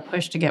there's a lot of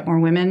push to get more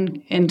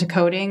women into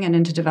coding and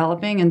into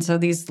developing. And so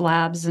these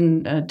labs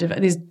and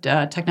these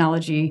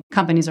technology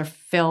companies are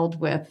filled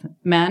with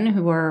men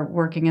who are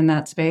working in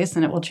that space,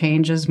 and it will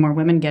change as more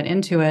women get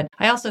into it.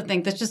 I also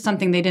think that's just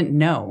something they didn't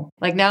know.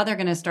 Like now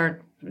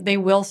they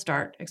will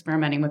start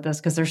experimenting with this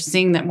because they're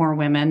seeing that more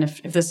women,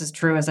 if this is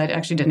true, as I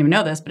actually didn't even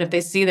know this, but if they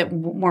see that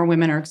more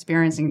women are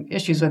experiencing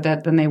issues with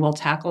it, then they will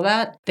tackle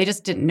that. They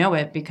just didn't know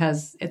it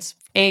because it's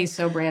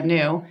so brand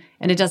new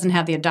and it doesn't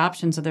have the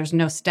adoption. So there's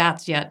no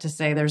stats yet to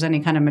say there's any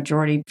kind of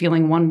majority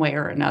feeling one way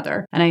or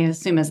another. And I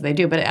assume as they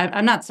do, but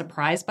I'm not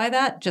surprised by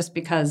that just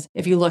because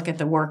if you look at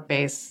the work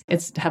base,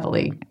 it's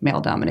heavily male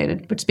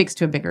dominated, which speaks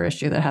to a bigger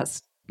issue that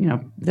has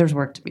there's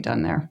work to be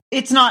done there.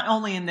 It's not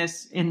only in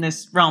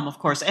this realm, of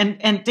course.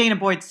 And Dana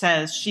Boyd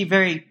says she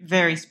very,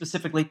 very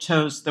specifically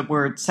chose the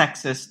word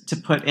sexist to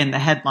put in the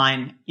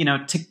headline,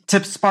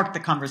 to spark the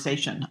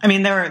conversation. I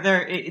mean,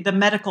 the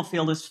medical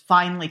field is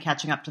finally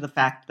catching up to the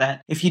fact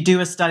that if you do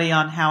a study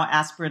on how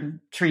aspirin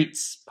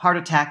treats heart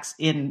attacks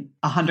in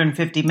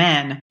 150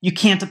 men, you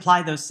can't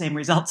apply those same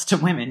results to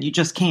women. You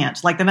just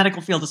can't. Like the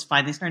medical field is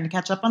finally starting to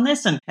catch up on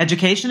this, and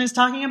education is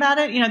talking about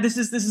it. This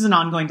is an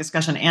ongoing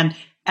discussion. And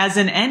as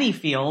in any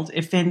field,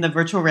 if in the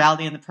virtual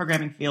reality and the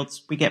programming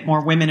fields, we get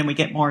more women and we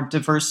get more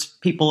diverse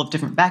people of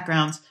different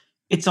backgrounds,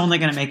 it's only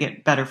going to make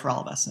it better for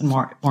all of us and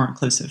more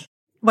inclusive.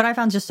 What I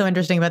found just so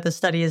interesting about this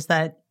study is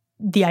that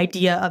the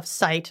idea of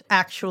sight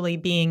actually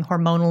being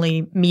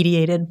hormonally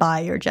mediated by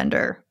your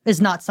gender is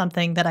not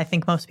something that I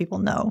think most people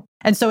know.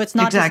 And so it's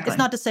not exactly. It's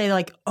not to say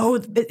like,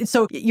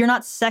 so you're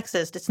not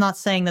sexist. It's not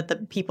saying that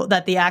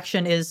the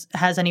action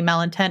has any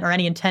malintent or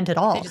any intent at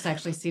all. They just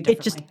actually see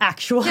differently. It just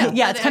actually,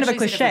 it's kind of a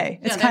cliche.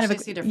 It's kind of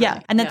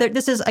and that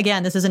this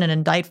isn't an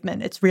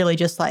indictment. It's really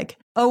just like,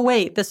 oh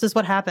wait, this is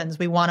what happens.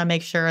 We want to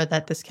make sure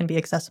that this can be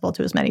accessible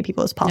to as many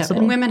people as possible. Yeah,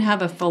 and women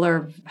have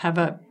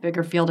a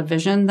bigger field of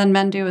vision than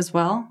men do as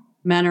well.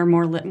 Men are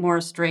more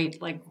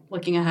straight, like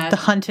looking ahead. The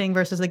hunting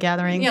versus the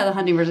gathering. Yeah, the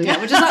hunting versus the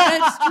gathering, which is not,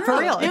 it's true.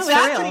 For real. It's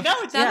for real.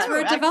 That's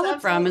where it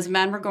developed from, is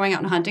men were going out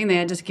and hunting. They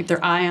had to keep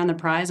their eye on the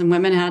prize, and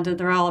women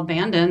they're all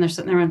abandoned. They're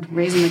sitting there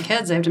raising the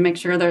kids. They have to make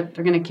sure they're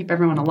going to keep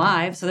everyone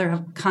alive. So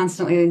they're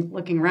constantly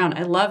looking around.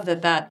 I love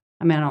that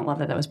I don't love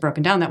that was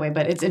broken down that way,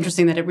 but it's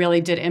interesting that it really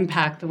did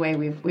impact the way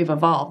we've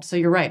evolved. So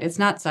you're right. It's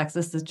not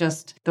sexist. It's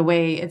just the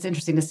way it's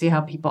interesting to see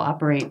how people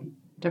operate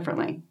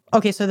differently.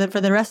 Okay, so for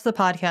the rest of the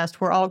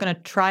podcast, we're all going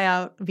to try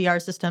out VR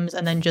systems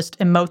and then just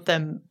emote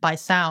them by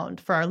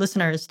sound for our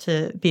listeners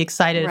to be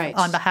excited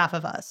on behalf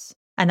of us.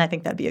 And I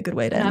think that'd be a good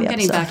way to end the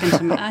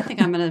episode. I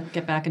think I'm going to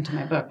get back into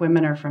my book,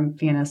 Women Are from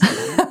Venus.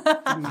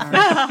 from Mars.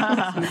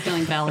 I'm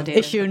feeling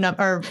validated.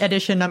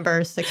 Edition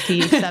number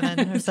 67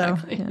 or so.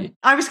 Exactly. Yeah.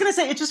 I was going to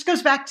say, it just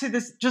goes back to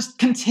this, just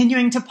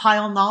continuing to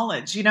pile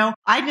knowledge.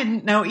 I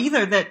didn't know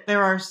either that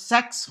there are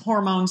sex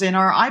hormones in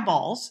our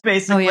eyeballs,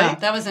 basically. Oh, yeah.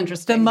 That was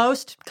interesting. The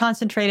most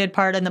concentrated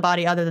part in the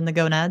body other than the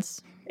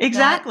gonads.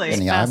 Exactly. That is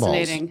In the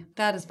fascinating. eyeballs.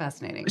 That is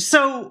fascinating.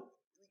 So,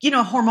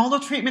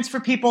 hormonal treatments for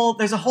people,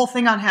 there's a whole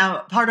thing on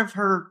how part of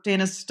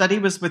Dana's study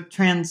was with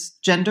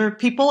transgender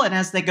people. And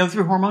as they go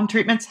through hormone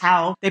treatments,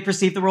 how they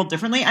perceive the world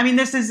differently. I mean,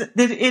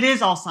 it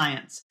is all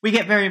science. We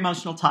get very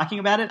emotional talking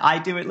about it. I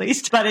do, at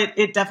least, but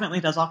it definitely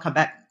does all come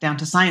back down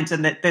to science,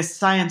 and that this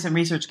science and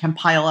research can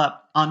pile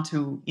up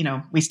onto,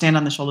 we stand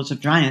on the shoulders of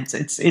giants.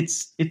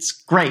 It's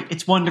great.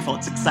 It's wonderful.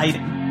 It's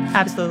exciting.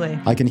 Absolutely.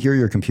 I can hear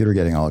your computer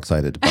getting all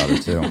excited about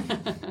it too.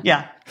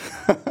 Yeah.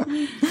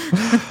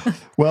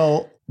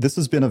 Well, this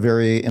has been a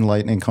very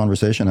enlightening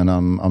conversation, and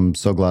I'm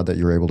so glad that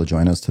you're able to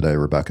join us today,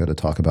 Rebecca, to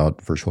talk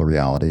about virtual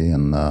reality.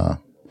 And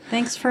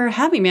thanks for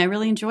having me. I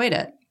really enjoyed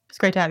it. It's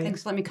great to have you.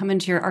 Thanks for letting me come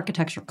into your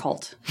architecture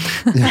cult.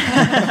 One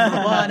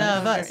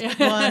of us.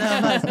 One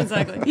of us.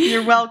 Exactly.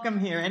 You're welcome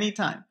here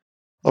anytime.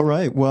 all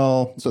right,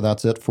 well, so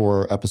that's it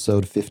for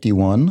episode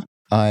 51.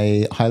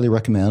 I highly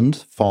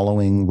recommend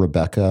following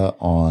Rebecca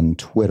on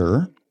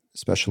Twitter,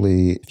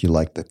 especially if you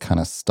like the kind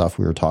of stuff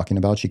we were talking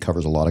about. She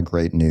covers a lot of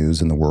great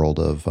news in the world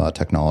of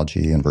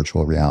technology and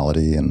virtual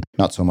reality, and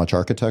not so much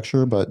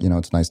architecture, but,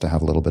 it's nice to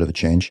have a little bit of a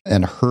change.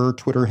 And her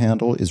Twitter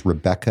handle is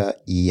Rebecca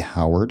E.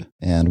 Howard,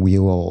 and we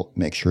will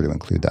make sure to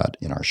include that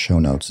in our show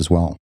notes as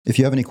well. If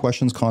you have any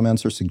questions,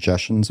 comments, or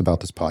suggestions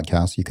about this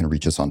podcast, you can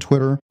reach us on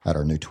Twitter at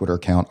our new Twitter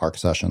account,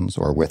 ArcSessions,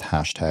 or with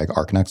hashtag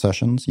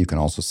ArcConnectSessions. You can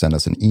also send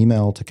us an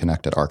email to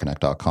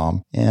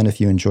connect@arconnect.com. And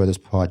if you enjoy this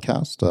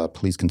podcast,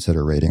 please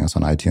consider rating us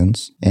on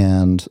iTunes.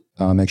 And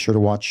make sure to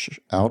watch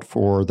out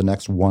for the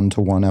next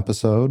one-to-one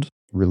episode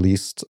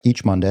released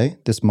each Monday.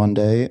 This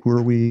Monday, who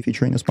are we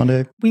featuring this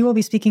Monday? We will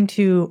be speaking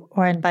to,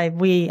 and by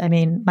we, I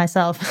mean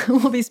myself,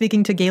 we'll be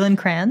speaking to Galen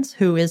Kranz,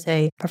 who is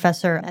a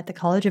professor at the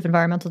College of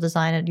Environmental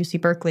Design at UC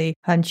Berkeley.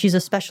 And she's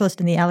a specialist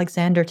in the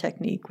Alexander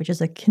technique, which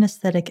is a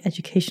kinesthetic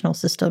educational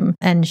system.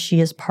 And she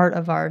is part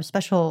of our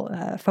special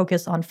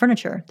focus on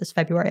furniture this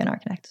February on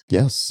ArcConnect.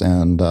 Yes,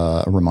 and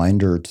a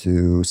reminder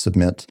to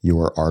submit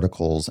your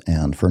articles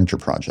and furniture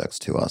projects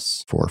to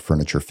us for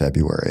Furniture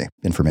February.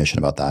 Information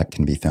about that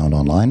can be found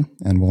online,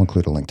 and we'll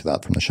include a link to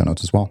that from the show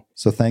notes as well.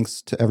 So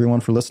thanks to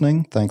everyone for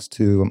listening. Thanks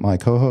to my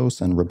co-host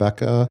and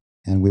Rebecca,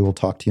 and we will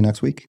talk to you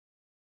next week.